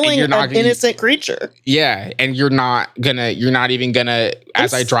 Or killing an innocent creature. Yeah. And you're not even gonna,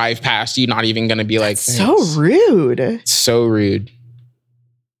 as I drive past you, not even gonna be like, so rude. It's so rude.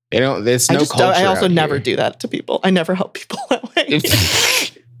 There's no culture. I also never do that to people. I never help people that way. The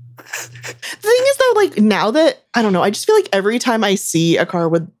thing is, though, like, now that, I don't know, I just feel like every time I see a car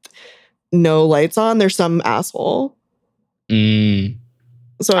with no lights on, there's some asshole.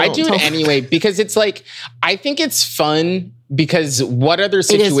 So I do it anyway because it's like, I think it's fun because what other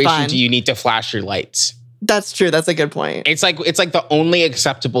situation do you need to flash your lights? That's true. That's a good point. It's like the only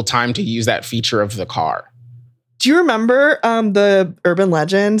acceptable time to use that feature of the car. Do you remember the urban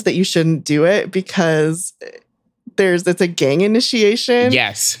legend that you shouldn't do it because it's a gang initiation?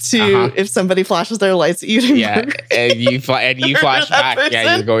 Yes. If somebody flashes their lights at you. And you flash back. Person?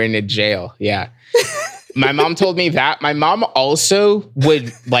 Yeah, you're going to jail. Yeah. My mom told me that. My mom also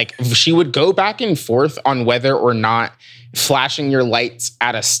would she would go back and forth on whether or not flashing your lights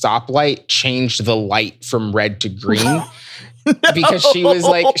at a stoplight changed the light from red to green. Because she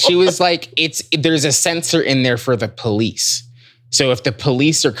was like, there's a sensor in there for the police. So if the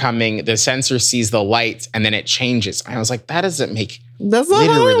police are coming, the sensor sees the lights and then it changes. I was like, that doesn't make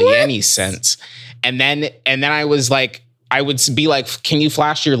literally any sense. And then I was like, I would be like, can you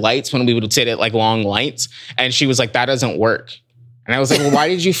flash your lights when we would sit at like long lights? And she was like, that doesn't work. And I was like, well, why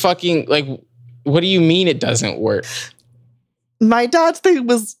did you fucking what do you mean it doesn't work? My dad's thing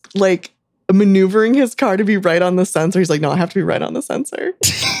was like, maneuvering his car to be right on the sensor. He's like, no, I have to be right on the sensor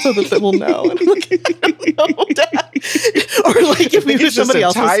so that it will know. And I'm like, I don't know, Dad. Or like if somebody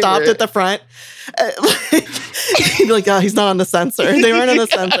else was stopped at the front, he'd be like, oh, he's not on the sensor. They weren't on the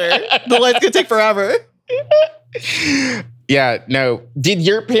sensor. The light's gonna take forever. Yeah, no. Did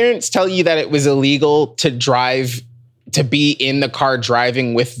your parents tell you that it was illegal to be in the car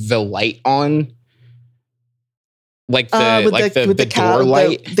driving with the light on? Like the door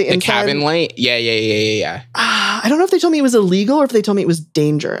light, the cabin light. Yeah. I don't know if they told me it was illegal or if they told me it was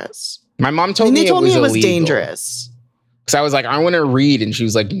dangerous. My mom told me it was dangerous. Because I was like, I want to read. And she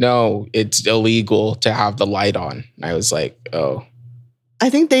was like, no, it's illegal to have the light on. And I was like, oh. I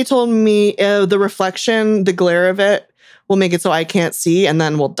think they told me the reflection, the glare of it will make it so I can't see and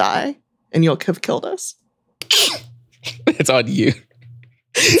then we'll die and you'll have killed us. It's on you.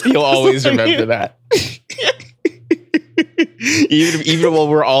 You'll always remember that. Even while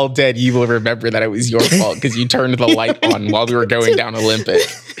we're all dead, you will remember that it was your fault because you turned the light on while we were going down Olympic.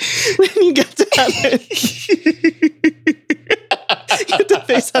 When you get to heaven, you have to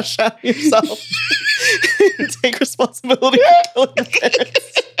face how shame yourself and take responsibility for killing your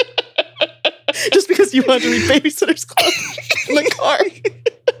parents. Just because you wanted to read Babysitter's Club in the car.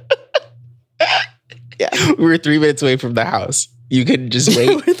 Yeah. We were 3 minutes away from the house. You could just wait.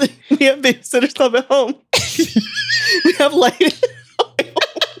 We have babysitters club at home. We have light.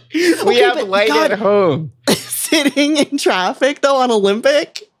 We have light at home. Sitting in traffic though on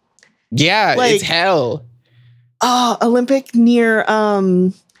Olympic. Yeah, Like- it's hell. Oh, Olympic near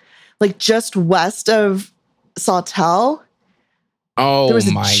like just west of Sawtell. Oh, There was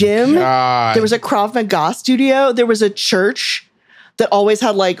a my gym. God. There was a Krav Maga studio. There was a church that always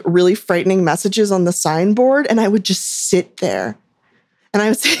had like really frightening messages on the signboard. And I would just sit there. And I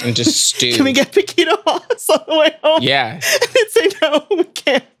would say, And just stew. can we get Paquito Moss on the way home? Yeah. And they'd say, no, we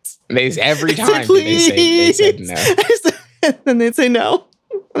can't. Every I'd say, time they said no. And then they'd say no.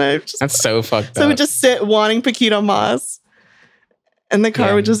 And I just, That's so fucked so I up. would just sit wanting Paquito Moss. And the car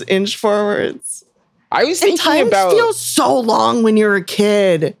Yeah. would just inch forwards. I was And thinking time about feels so long when you're a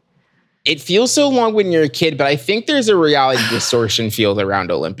kid. it feels so long when you're a kid, but I think there's a reality distortion field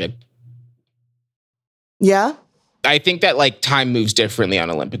around Olympic. Yeah? I think that like time moves differently on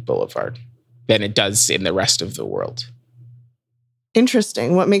Olympic Boulevard than it does in the rest of the world.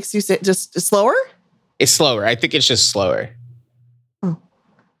 Interesting. What makes you say just slower? It's slower. I think it's just slower. Oh.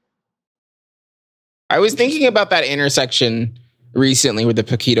 I was thinking about that intersection recently where the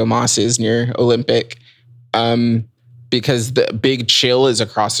Paquito Moss is near Olympic, because the Big Chill is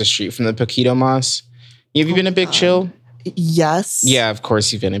across the street from the Paquito Moss. Have you been to Big God. Chill? Yes. Yeah, of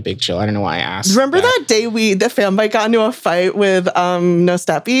course you've been a Big Chill. I don't know why I asked. Remember that day the fan bike got into a fight with No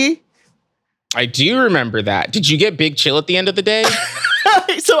Steppy? I do remember that. Did you get Big Chill at the end of the day?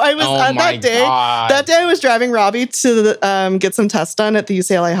 So I was Oh on my that day. God. That day I was driving Robbie to get some tests done at the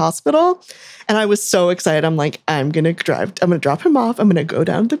UCLA hospital. And I was so excited. I'm like, I'm gonna drop him off. I'm gonna go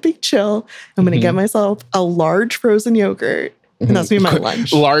down to Big Chill. I'm gonna get myself a large frozen yogurt. And that's gonna be my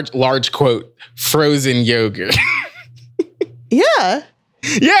lunch. Large quote, frozen yogurt. Yeah.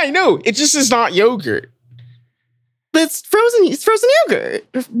 Yeah, I know. It just is not yogurt. But it's frozen yogurt.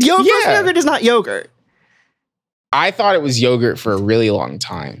 Frozen Yeah. yogurt is not yogurt. I thought it was yogurt for a really long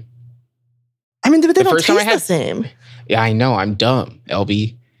time. I mean, but they The don't first time I taste the same. Yeah, I know. I'm dumb,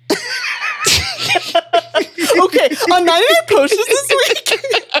 LB. Okay, on 99 Potions this week,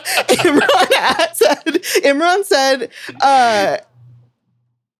 Imran said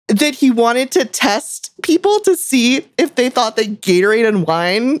that he wanted to test people to see if they thought that Gatorade and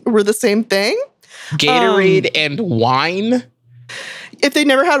wine were the same thing. Gatorade and wine? If they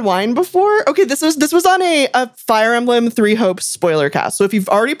never had wine before. Okay, this was on a Fire Emblem 3 Hopes spoiler cast. So if you've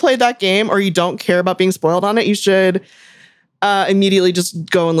already played that game or you don't care about being spoiled on it, you should immediately just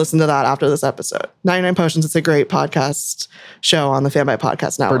go and listen to that after this episode. 99 Potions, it's a great podcast show on the Fanbyte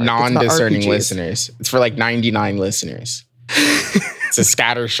Podcast Network. For It's about non-discerning RPGs. listeners. It's for like 99 listeners. It's a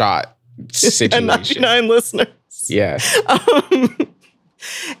scattershot situation. And 99 listeners. Yeah.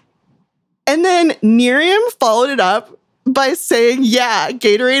 And then Miriam followed it up by saying, yeah,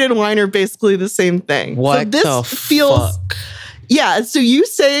 Gatorade and wine are basically the same thing. What so this the feels, fuck? Yeah, so you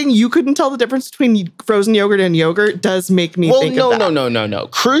saying you couldn't tell the difference between frozen yogurt and yogurt does make me think of that. No.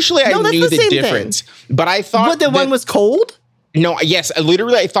 Crucially, No, I that's knew the the same difference. But I thought What, the one was cold? No, yes,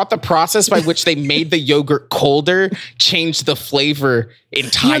 literally, I thought the process by which they made the yogurt colder changed the flavor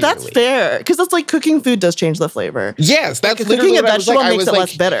entirely. Yeah, that's fair. Because it's like cooking food does change the flavor. Yes, that's Cooking literally a what I was vegetable like. makes it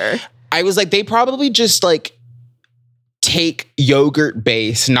less bitter. I was like, they probably just like take yogurt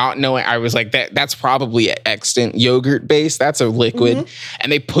base, not knowing. I was like, that's probably extant yogurt base. That's a liquid, Mm-hmm.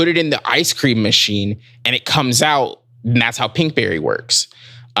 and they put it in the ice cream machine, and it comes out, and that's how Pinkberry works.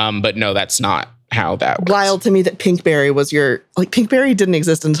 But no, that's not how that works. Wild to me that Pinkberry was Pinkberry didn't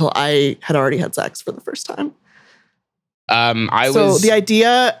exist until I had already had sex for the first time. So the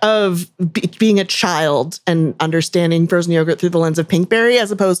idea of being a child and understanding frozen yogurt through the lens of Pinkberry,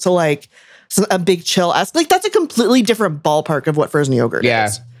 as opposed to like a Big Chill-esque, like that's a completely different ballpark of what frozen yogurt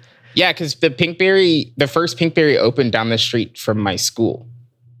is. Yeah, because the first Pinkberry opened down the street from my school.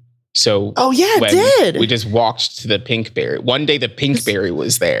 So Oh yeah, it did. We just walked to the Pinkberry. One day the Pinkberry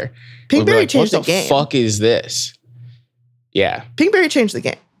was there. Pinkberry changed what the game. Fuck is this? Yeah. Pinkberry changed the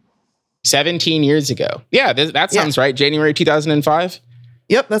game. 17 years ago. Yeah, that sounds right. January 2005.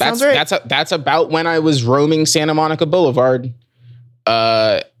 Yep, that sounds right. That's about when I was roaming Santa Monica Boulevard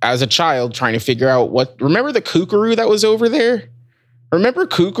as a child, trying to figure out remember the Kookaroo that was over there? Remember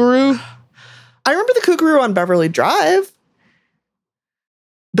Kookaroo? I remember the Kookaroo on Beverly Drive.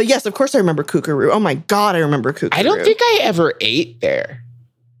 But yes, of course I remember Kookaroo. Oh my God, I remember Kookaroo. I don't think I ever ate there.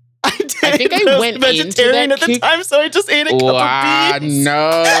 I did. I think I but went was vegetarian into that at the time, so I just ate a couple Wow, beans.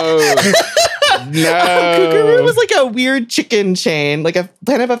 no. Kookaroo was like a weird chicken chain, like a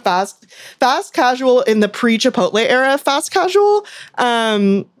kind of a fast casual in the pre-Chipotle era, fast casual.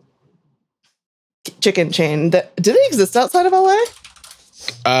 chicken chain. Do they exist outside of LA?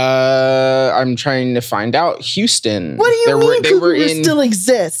 I'm trying to find out. Houston. What do you mean they were Kookaroo still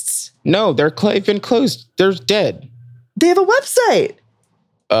exists? No, they've been closed. They're dead. They have a website.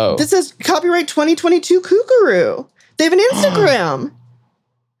 Oh. This says copyright 2022 Kookaroo. They have an Instagram.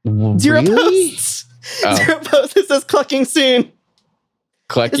 Zero Really? posts. Oh. 0 posts. It says clucking soon.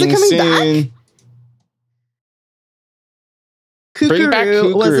 Collecting coming soon. back?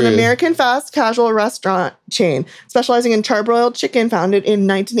 Kookaroo was an Kookaroo. American fast casual restaurant chain specializing in charbroiled chicken, founded in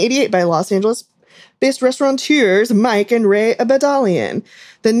 1988 by Los Angeles-based restaurateurs Mike and Ray Abadalian.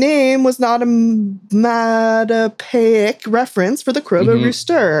 The name was not a Mattapaic reference for the Crow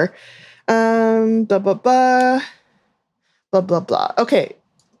Rooster. Blah, blah, blah. Blah, blah, blah. Okay.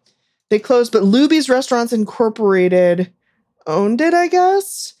 They closed, but Luby's Restaurants Incorporated owned it, I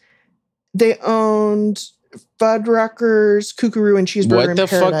guess. They owned Fuddruckers, Kookaroo, and Cheeseburger What in the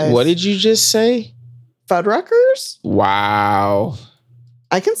Paradise. fuck? What did you just say? Fuddruckers? Wow.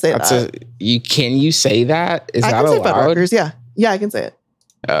 I can say that. Can you say that? Is I that can say allowed? Fuddruckers, yeah. Yeah, I can say it.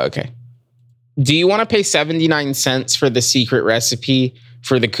 Oh, okay. Do you want to pay 79 cents for the secret recipe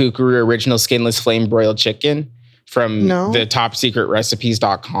for the Kookaroo original skinless flame broiled chicken from the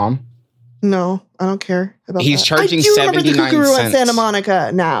topsecretrecipes.com? No, I don't care about He's that. charging I do remember the 79 Kookaroo cents. on Santa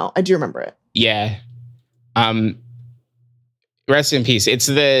Monica now. I do remember it. Yeah. Rest in peace. It's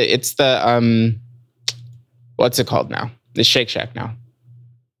the what's it called now? The Shake Shack now.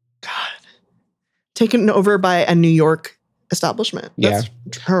 God. Taken over by a New York establishment. That's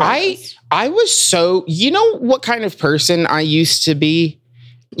horrendous. I was so, you know what kind of person I used to be?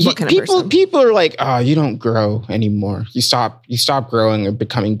 What kind of person? People are like, oh, you don't grow anymore. You stop growing or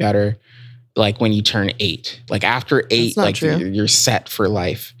becoming better like when you turn 8. Like after 8, like you're set for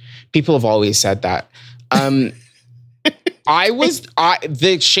life. People have always said that. The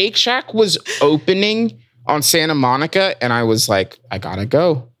Shake Shack was opening on Santa Monica, and I was like, I gotta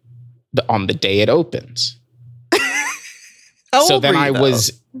go on the day it opens. So then I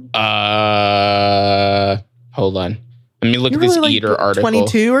was, hold on. Let me look at this Eater article.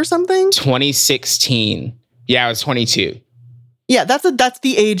 22 or something? 2016. Yeah, I was 22. Yeah, that's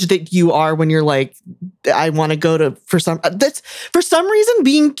the age that you are when you're like, I want to go to for some reason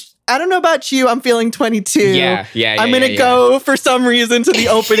being. I don't know about you. I'm feeling 22. Yeah. I'm gonna go for some reason to the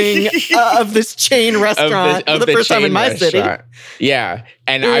opening of this chain restaurant for the first time in my city. Yeah,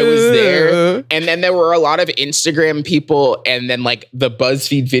 and I was there, and then there were a lot of Instagram people, and then like the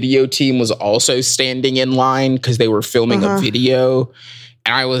BuzzFeed video team was also standing in line because they were filming a video,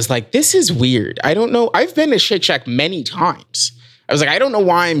 and I was like, "This is weird. I don't know. I've been to Shake Shack many times. I was like, I don't know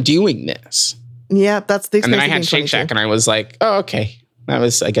why I'm doing this." Yeah, that's the experience. And then I had Shake Shack, and I was like, "Oh, okay." That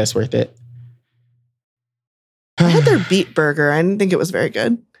was, I guess, worth it. I had their beet burger. I didn't think it was very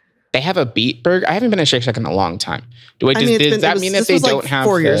good. They have a beet burger? I haven't been to Shake Shack in a long time. Does that mean that they don't have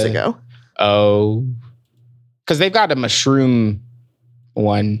 4 years ago? Oh. Because they've got a mushroom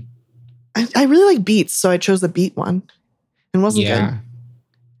one. I really like beets, so I chose the beet one. It wasn't good.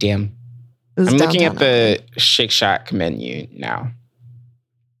 Damn. I'm looking at the Shake Shack menu now.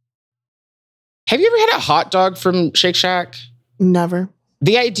 Have you ever had a hot dog from Shake Shack? Never.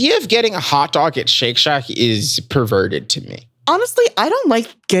 The idea of getting a hot dog at Shake Shack is perverted to me. Honestly, I don't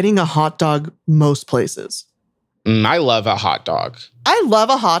like getting a hot dog most places. I love a hot dog. I love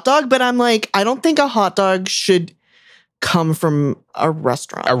a hot dog, but I'm like, I don't think a hot dog should come from a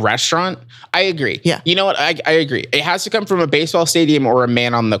restaurant. A restaurant? I agree. Yeah. You know what? I agree. It has to come from a baseball stadium or a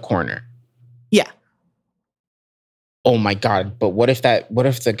man on the corner. Yeah. Oh my God. But what if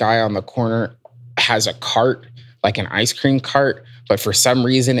the guy on the corner has a cart, like an ice cream cart, but for some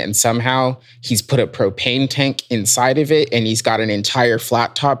reason and somehow he's put a propane tank inside of it and he's got an entire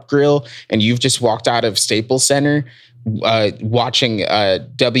flat top grill, and you've just walked out of Staples Center watching a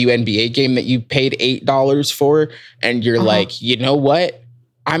WNBA game that you paid $8 for, and you're like, you know what?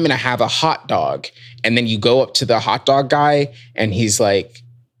 I'm going to have a hot dog. And then you go up to the hot dog guy and he's like,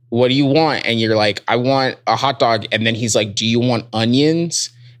 what do you want? And you're like, I want a hot dog. And then he's like, do you want onions?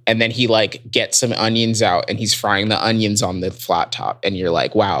 And then he like gets some onions out and he's frying the onions on the flat top. And you're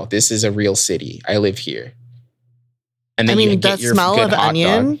like, wow, this is a real city. I live here. And then you get your smell good of hot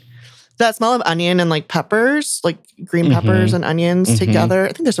onion, dog. that smell of onion and like peppers, like green peppers and onions together. I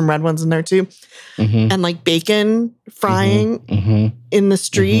think there's some red ones in there too. And like bacon frying in the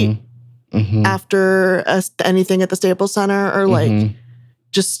street after anything at the Staples Center, or like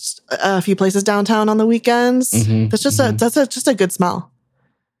just a few places downtown on the weekends. That's just a good smell.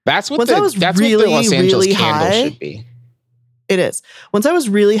 That's what Once the I was Los really, Angeles really candle high, should be. It is. Once I was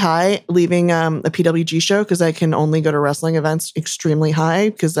really high leaving a PWG show, because I can only go to wrestling events extremely high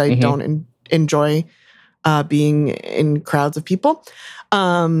because I don't enjoy being in crowds of people.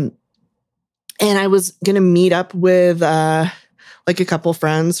 And I was going to meet up with like a couple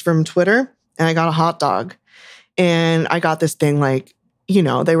friends from Twitter, and I got a hot dog. And I got this thing like, you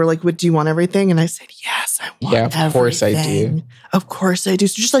know, they were like, "What, do you want everything?" And I said, "Yes, I want everything. Of course I do. Of course I do."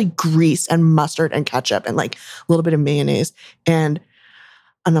 So just like grease and mustard and ketchup and like a little bit of mayonnaise. And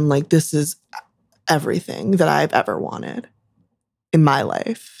I'm like, this is everything that I've ever wanted in my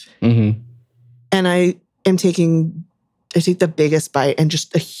life. Mm-hmm. And I take the biggest bite, and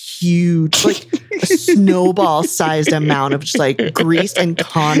just a huge, like a snowball sized amount of just like grease and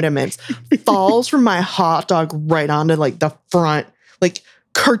condiments falls from my hot dog right onto like the front, like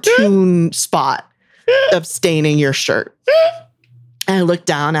cartoon spot of staining your shirt. And I looked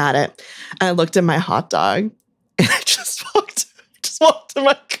down at it. And I looked at my hot dog, and I just walked to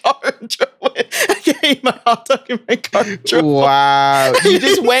my car and drove away. I ate my hot dog in my car and drove away. Wow. You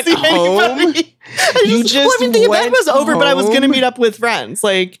just went home? The event was over, but I was going to meet up with friends.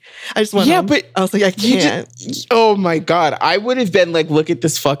 Like, I just went home. But I was like, I can't. Oh my God. I would have been like, look at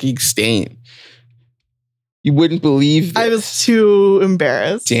this fucking stain. You wouldn't believe this. I was too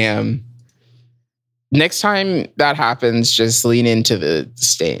embarrassed. Damn. Next time that happens, just lean into the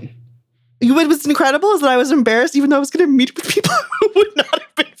stain. What was incredible is that I was embarrassed, even though I was going to meet with people who would not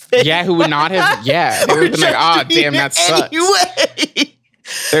have been fake. Yeah, who would not have. Yeah. They would have been like, oh, damn, that sucks. Anyway.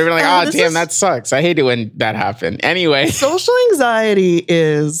 They were like, oh, damn, that sucks. I hate it when that happened. Anyway. Social anxiety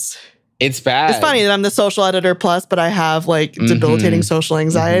is... It's bad. It's funny that I'm the social editor plus, but I have like debilitating social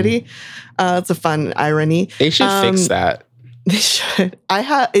anxiety. It's a fun irony. They should fix that. They should.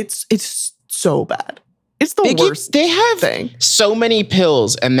 It's so bad. It's the worst. They have thing. So many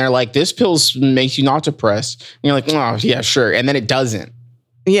pills, and they're like, this pill makes you not depressed. And you're like, oh yeah, sure. And then it doesn't.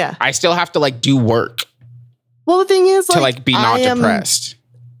 Yeah. I still have to like do work. Well, the thing is, to like be not depressed.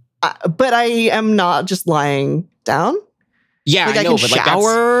 But I am not just lying down. Yeah, like, I know, can but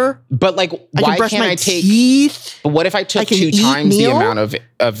shower. But like, I why can brush can't my I take teeth? But what if I took 2 times the amount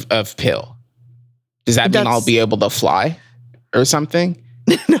of pill? Does that mean I'll be able to fly or something?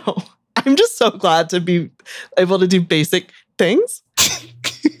 No. I'm just so glad to be able to do basic things.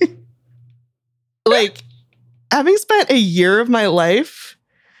 Like, having spent a year of my life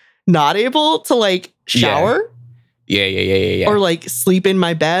not able to like shower. Yeah. Or like sleep in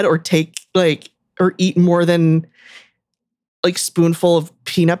my bed or take like, or eat more than like spoonful of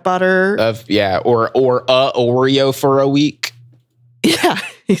peanut butter. Or a Oreo for a week. Yeah,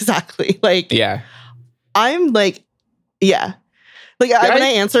 exactly. Like, yeah. I'm like, yeah. Like when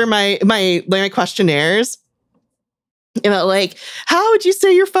I answer my questionnaires about like, how would you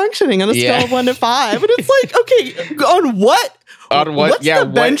say you're functioning on a scale of 1 to 5? And it's like, okay, on what? On what? What's the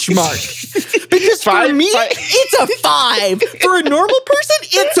benchmark? Because Five, for me, five. it's a 5. For a normal person,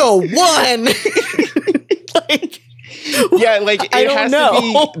 it's a 1. Like, yeah, like I don't know.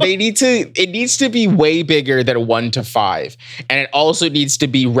 It needs to be way bigger than 1 to 5. And it also needs to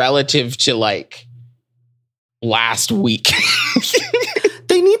be relative to like last week.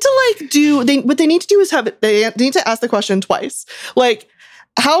 They need to like what they need to do is they need to ask the question twice. Like,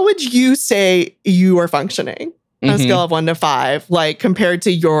 how would you say you are functioning on a scale of 1 to 5, like compared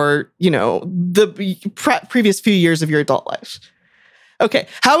to your, the previous few years of your adult life? Okay,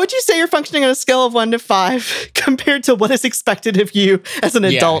 how would you say you're functioning on a scale of 1 to 5 compared to what is expected of you as an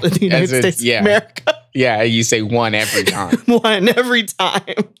adult in the United States of America? Yeah, you say 1 every time. 1 every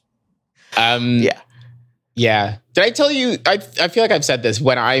time. Yeah. Did I tell you, I feel like I've said this,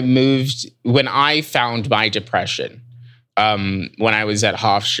 when I found my depression, when I was at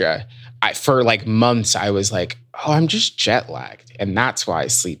Hofstra, for like months, I was like, oh, I'm just jet lagged. And that's why I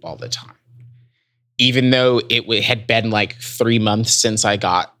sleep all the time. Even though it had been like 3 months since I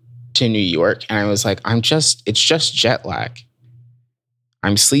got to New York. And I was like, it's just jet lag.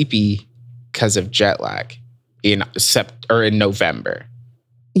 I'm sleepy because of jet lag in November.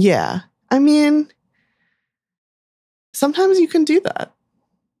 Yeah. I mean, sometimes you can do that.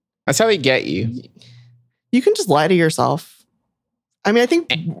 That's how they get you. You can just lie to yourself. I mean, I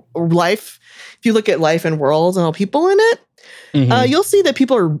think life, if you look at life and worlds and all people in it, you'll see that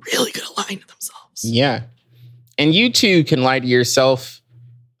people are really good at lying to themselves. Yeah. And you too can lie to yourself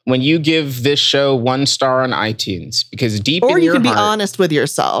when you give this show 1 star on iTunes, because deep in your heart... Or you can be honest with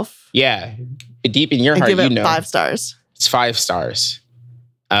yourself. Yeah. Deep in your heart, give it 5 stars. It's 5 stars.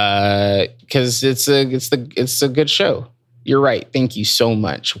 Because it's a good show. You're right. Thank you so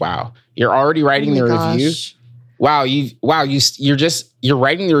much. Wow. You're already writing the review. Wow. You're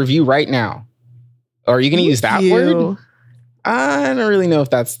writing the review right now. Or are you going to use that word? I don't really know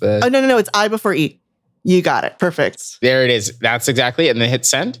if that's the... Oh, no. It's I before E. You got it. Perfect. There it is. That's exactly it. And then hit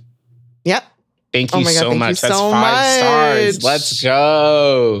send. Yep. Thank Oh you my God, so thank much. you That's so 5 stars. much. Let's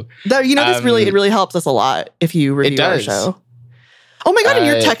go. This it really helps us a lot if you review our does. show. Oh my God, and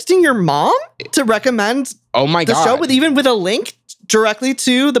you're texting your mom to recommend Oh my the God. show with a link directly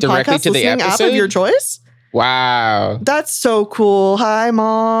to the Directly podcast to the listening app of episode? your choice? Wow. That's so cool. Hi,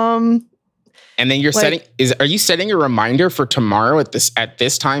 Mom. And then you're are you setting a reminder for tomorrow at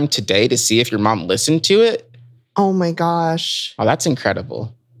this time today to see if your mom listened to it? Oh my gosh. Oh, that's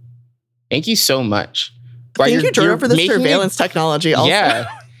incredible. Thank you so much. Wow, Thank you, Jordan, you're for this making surveillance technology also. Yeah.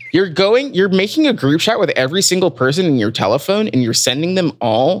 You're making a group chat with every single person in your telephone and you're sending them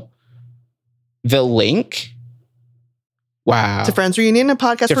all the link. Wow. To Friends Reunion, a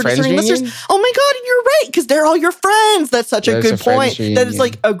podcast To for Friends discerning Reunion? listeners. Oh my God, you're right, because they're all your friends. That's such a There's good a Friends point. That is Reunion.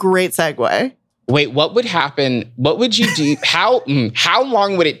 like a great segue. Wait, what would happen? What would you do? How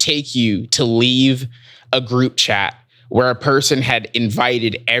long would it take you to leave a group chat where a person had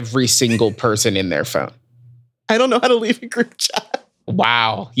invited every single person in their phone? I don't know how to leave a group chat.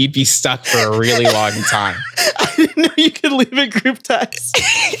 Wow, you'd be stuck for a really long time. I didn't know you could leave a group text.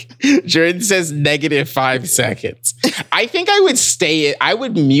 Jordan says -5 seconds. I think I would stay. I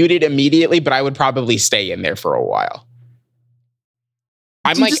would mute it immediately, but I would probably stay in there for a while.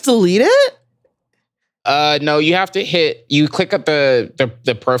 I'm Do you just delete it? No, you have to you click up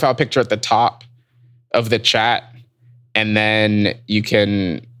the profile picture at the top of the chat, and then you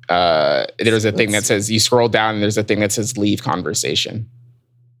can, there's a thing that says, you scroll down and there's a thing that says leave conversation.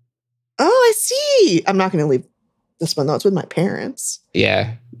 Oh, I see. I'm not going to leave this one though. It's with my parents.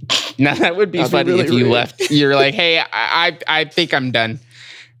 Yeah. Now that would be That'd be funny really if you rude. left. You're like, hey, I think I'm done.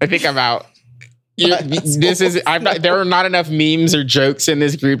 I think I'm out. There are not enough memes or jokes in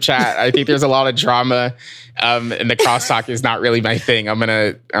this group chat. I think there's a lot of drama, and the crosstalk is not really my thing. I'm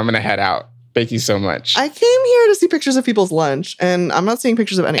gonna head out. Thank you so much. I came here to see pictures of people's lunch, and I'm not seeing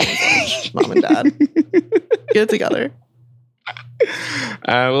pictures of anyone's lunch. Mom and Dad, get it together.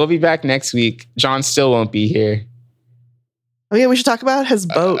 We'll be back next week. John still won't be here. Oh yeah, we should talk about his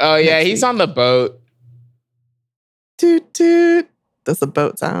boat. Oh yeah, next he's week. on the boat. Toot toot. That's the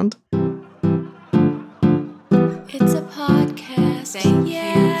boat sound. It's a podcast. Thank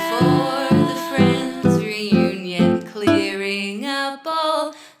yeah. you for the Friends Reunion, clearing up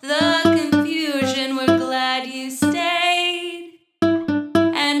all the confusion. We're glad you stayed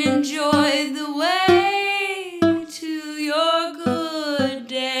and enjoyed the way to your good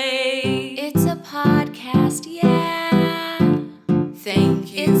day. It's a podcast, yeah.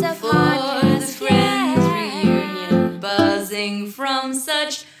 Thank you It's a for podcast, the Friends yeah. Reunion, buzzing from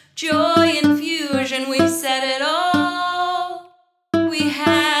such joy and fusion. We've said it all